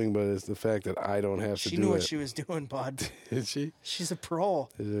doing, but it's the fact that I don't have to she do knew it. what she was doing, bud. Is she? She's a pro.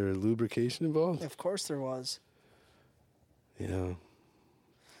 Is there lubrication involved? Of course there was. Yeah.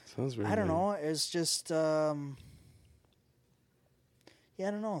 Sounds very I don't weird. know. It's just, yeah,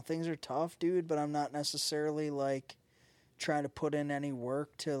 I don't know. Things are tough, dude, but I'm not necessarily, like, trying to put in any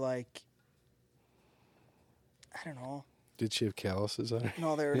work to, like, I don't know. Did she have calluses on her?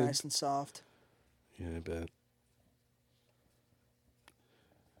 No, they were hand? nice and soft. Yeah, I bet.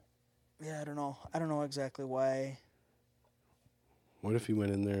 Yeah, I don't know. I don't know exactly why. What if you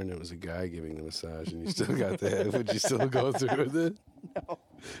went in there and it was a guy giving the massage and you still got the head? Would you still go through with it? No.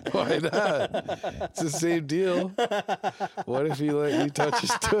 Why not? It's the same deal. What if he let you touch his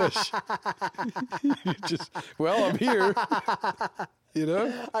tush? You just, well, I'm here. You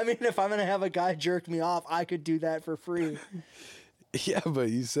know? I mean, if I'm going to have a guy jerk me off, I could do that for free. Yeah, but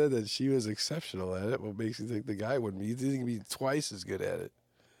you said that she was exceptional at it. What makes you think the guy wouldn't be? You think he'd be twice as good at it?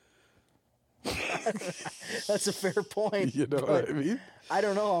 That's a fair point. You know what I mean? I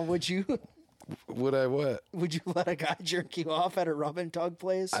don't know. Would you Would I what? let a guy jerk you off at a rub and tug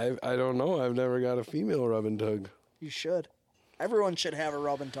place? I don't know. I've never got a female rub and tug. You should. Everyone should have a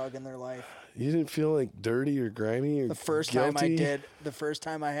rub and tug in their life. You didn't feel like dirty or grimy or The first guilty? time I did, the first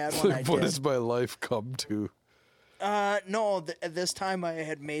time I had one, I What did. has my life come to? No, this time I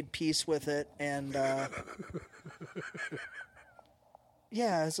had made peace with it, and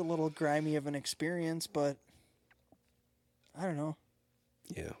yeah, it's a little grimy of an experience, but I don't know.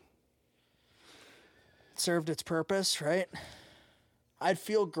 Yeah. It served its purpose, right? I'd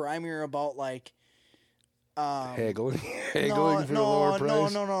feel grimier about like Haggling for the no, lower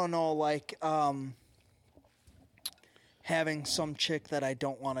price. no, like having some chick that I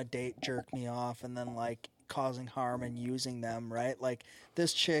don't want to date jerk me off and then like causing harm and using them, right? Like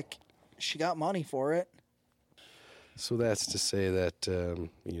this chick, she got money for it. So that's to say that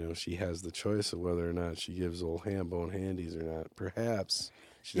you know, she has the choice of whether or not she gives old ham-bone handies or not. Perhaps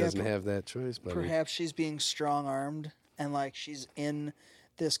she Yeah, doesn't have that choice, buddy. Perhaps she's being strong-armed and like she's in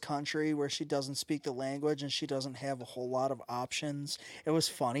this country where she doesn't speak the language and she doesn't have a whole lot of options. It was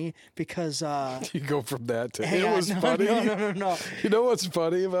funny because You go from that to hey, it was funny. No. You know what's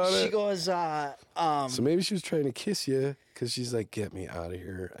funny about She it? goes, So maybe she was trying to kiss you because she's like, "Get me out of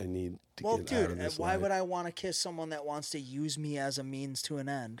here. I need to well, get out of dude, this why life." would I want to kiss someone that wants to use me as a means to an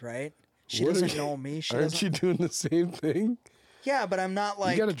end, right? She What are doesn't you- know me. She Aren't doesn't. you doing the same thing? Yeah, but I'm not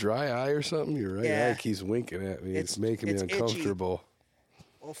like. You got a dry eye or something? Your right Yeah. eye keeps winking at me. It's It's- making it's me itchy. uncomfortable.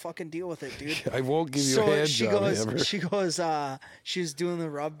 Well, fucking deal with it, dude. I won't give you So a hand she job goes, ever. she's doing the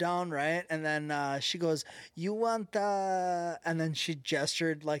rub down, right? And then she goes, "You want?" And then she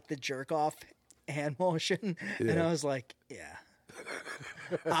gestured like the jerk off hand motion, and Yeah. I was like, "Yeah."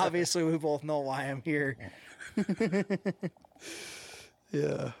 Obviously, we both know why I'm here.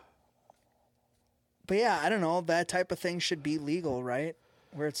 Yeah. But yeah, I don't know. That type of thing should be legal, right?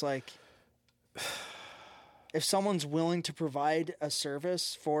 Where it's like, if someone's willing to provide a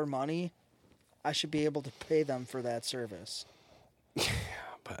service for money, I should be able to pay them for that service.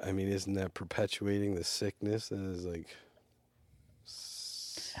 But I mean, isn't that perpetuating the sickness that is like?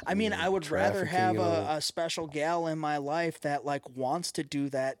 I mean, I would rather have trafficking a special gal in my life that like wants to do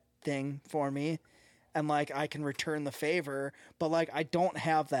that thing for me, and like I can return the favor. But like I don't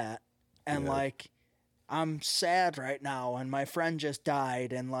have that, and Yeah. like I'm sad right now, and my friend just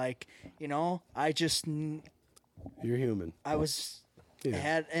died, and like you know, You're human. I was Yeah.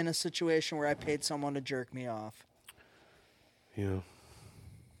 had in a situation where I paid someone to jerk me off. Yeah.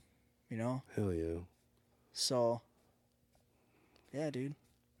 You know, Hell yeah. so Yeah, dude.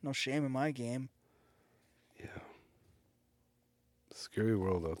 No shame in my game. Yeah. Scary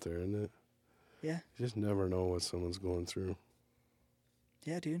world out there, isn't it? Yeah. You just never know what someone's going through.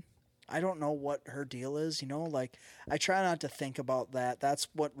 Yeah, dude. I don't know what her deal is, you know? Like, I try not to think about that. That's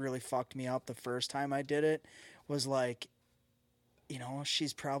what really fucked me up the first time I did it, was like, you know,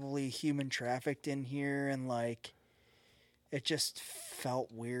 she's probably human trafficked in here, and like, it just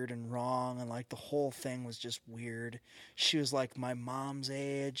felt weird and wrong, and like the whole thing was just weird. She was like my mom's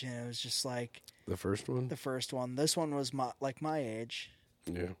age, and it was just like The first one? the first one. This one was my age.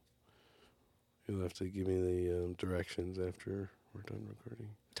 Yeah. You'll have to give me the directions after we're done recording.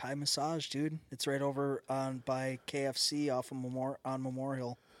 Thai massage, dude. It's right over by KFC off of on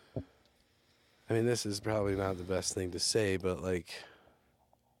Memorial. I mean, this is probably not the best thing to say, but like,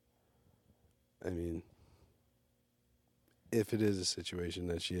 I mean, if it is a situation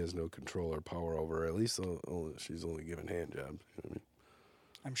that she has no control or power over, at least she's only given hand jobs. You know what I mean?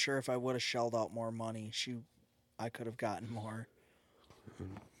 I'm sure if I would have shelled out more money, I could have gotten more.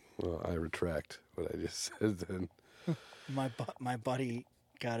 Well, I retract what I just said then. My buddy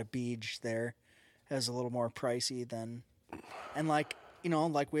got a beach there. It was a little more pricey than, and like, you know,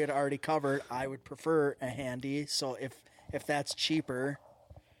 like we had already covered, I would prefer a handy. So if that's cheaper,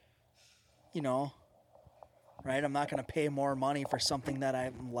 you know, right? I'm not going to pay more money for something that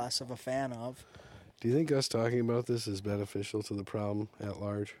I'm less of a fan of. Do you think us talking about this is beneficial to the problem at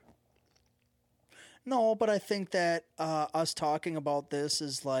large? No, but I think that us talking about this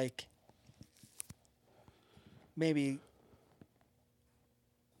is like maybe.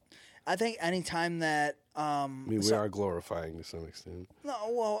 I think anytime that I mean, we are glorifying to some extent. no,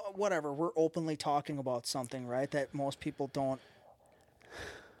 well, whatever. We're openly talking about something, right? That most people don't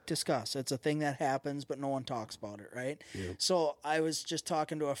discuss. It's a thing that happens, but no one talks about it, right? Yeah. So I was just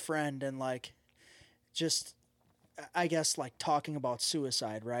talking to a friend and like, just, I guess like talking about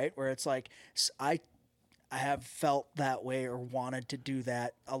suicide, right? Where it's like I have felt that way or wanted to do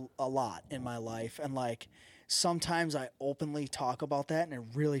that a lot in my life, and like sometimes I openly talk about that, and it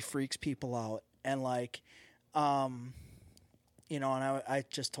really freaks people out. And like, you know, and I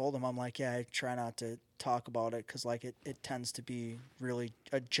just told him, I'm like, yeah, I try not to talk about it because like it tends to be really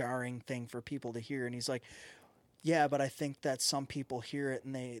a jarring thing for people to hear. And he's like, yeah, but I think that some people hear it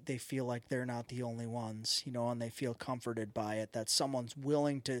and they feel like they're not the only ones, you know, and they feel comforted by it, that someone's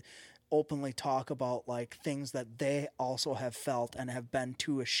willing to openly talk about like things that they also have felt and have been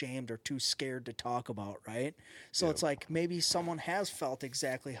too ashamed or too scared to talk about, right? So it's like maybe someone has felt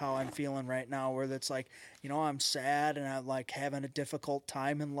exactly how I'm feeling right now, where it's like, you know, I'm sad and I'm like having a difficult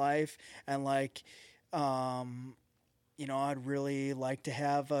time in life, and like you know, I'd really like to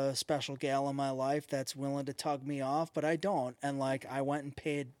have a special gal in my life that's willing to tug me off, but I don't. And like, I went and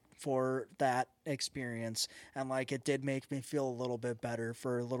paid for that experience, and like, it did make me feel a little bit better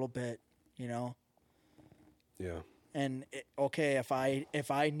for a little bit, you know? Yeah. And okay, if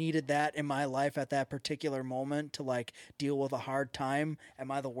I needed that in my life at that particular moment to like deal with a hard time,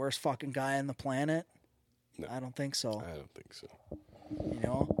 am I the worst fucking guy on the planet? No. I don't think so. I don't think so. You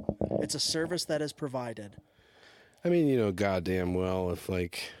know, it's a service that is provided. I mean, you know, goddamn well, if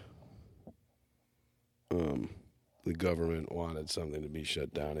like the government wanted something to be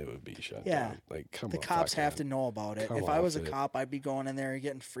shut down, it would be shut down. Like, come on. The cops have to know about it. If I was a cop, I'd be going in there and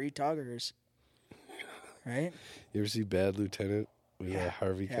getting free tuggers. Right? You ever see Bad Lieutenant with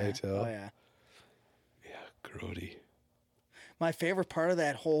Harvey Keitel? Oh, yeah. Yeah, grody. My favorite part of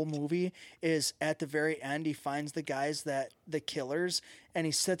that whole movie is at the very end, he finds the guys the killers, and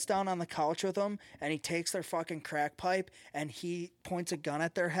he sits down on the couch with them, and he takes their fucking crack pipe, and he points a gun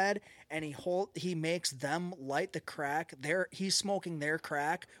at their head, and he makes them light the crack. He's smoking their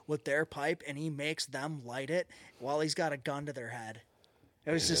crack with their pipe, and he makes them light it while he's got a gun to their head.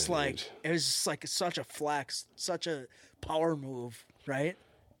 It was just like, such a flex, such a power move, right?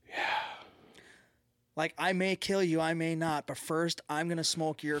 Yeah. Like, I may kill you, I may not, but first I'm going to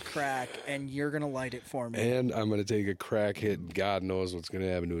smoke your crack and you're going to light it for me. And I'm going to take a crack hit, and God knows what's going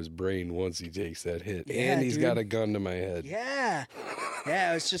to happen to his brain once he takes that hit. Yeah, and he's dude. got a gun to my head. Yeah.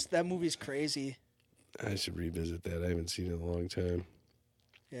 Yeah, it's just, that movie's crazy. I should revisit that. I haven't seen it in a long time.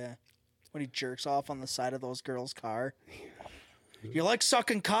 Yeah. When he jerks off on the side of those girls' car. You like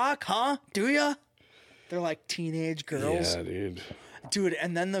sucking cock, huh? Do ya? They're like teenage girls. Yeah, dude. Dude,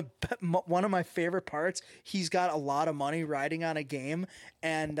 and then one of my favorite parts, he's got a lot of money riding on a game,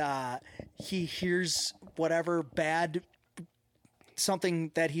 and he hears whatever bad, something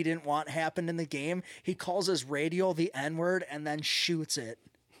that he didn't want happened in the game. He calls his radio the N-word and then shoots it.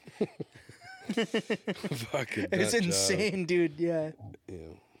 Fucking It's nut insane, dude. Yeah. job. Yeah.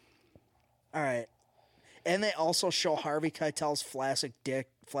 All right. And they also show Harvey Keitel's flaccid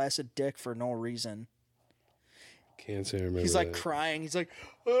dick for no reason. Can't say I remember. He's like that. crying. He's like,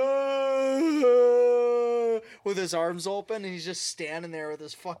 with his arms open, and he's just standing there with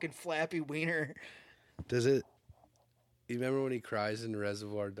his fucking flappy wiener. Does it? You remember when he cries in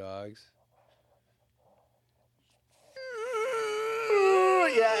Reservoir Dogs?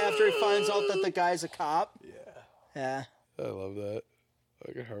 Yeah, after he finds out that the guy's a cop. Yeah. I love that.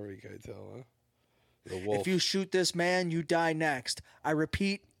 Look at Harvey Keitel, huh? The wolf. If you shoot this man, you die next. I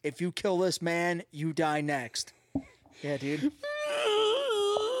repeat, if you kill this man, you die next. Yeah, dude.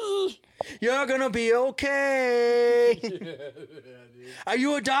 You're gonna be okay. Are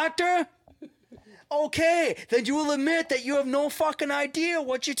you a doctor? Okay, then you will admit that you have no fucking idea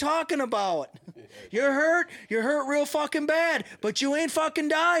what you're talking about. You're hurt real fucking bad, but you ain't fucking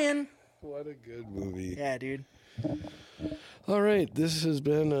dying. What a good movie. Yeah, dude. All right, this has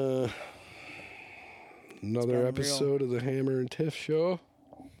been another been episode of the Hammer and Tiff Show.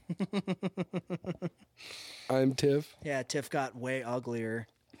 I'm Tiff. Yeah, Tiff got way uglier.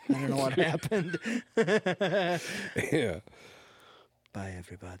 I don't know what happened. Yeah. Bye,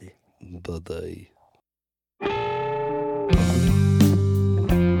 everybody. Bye-bye.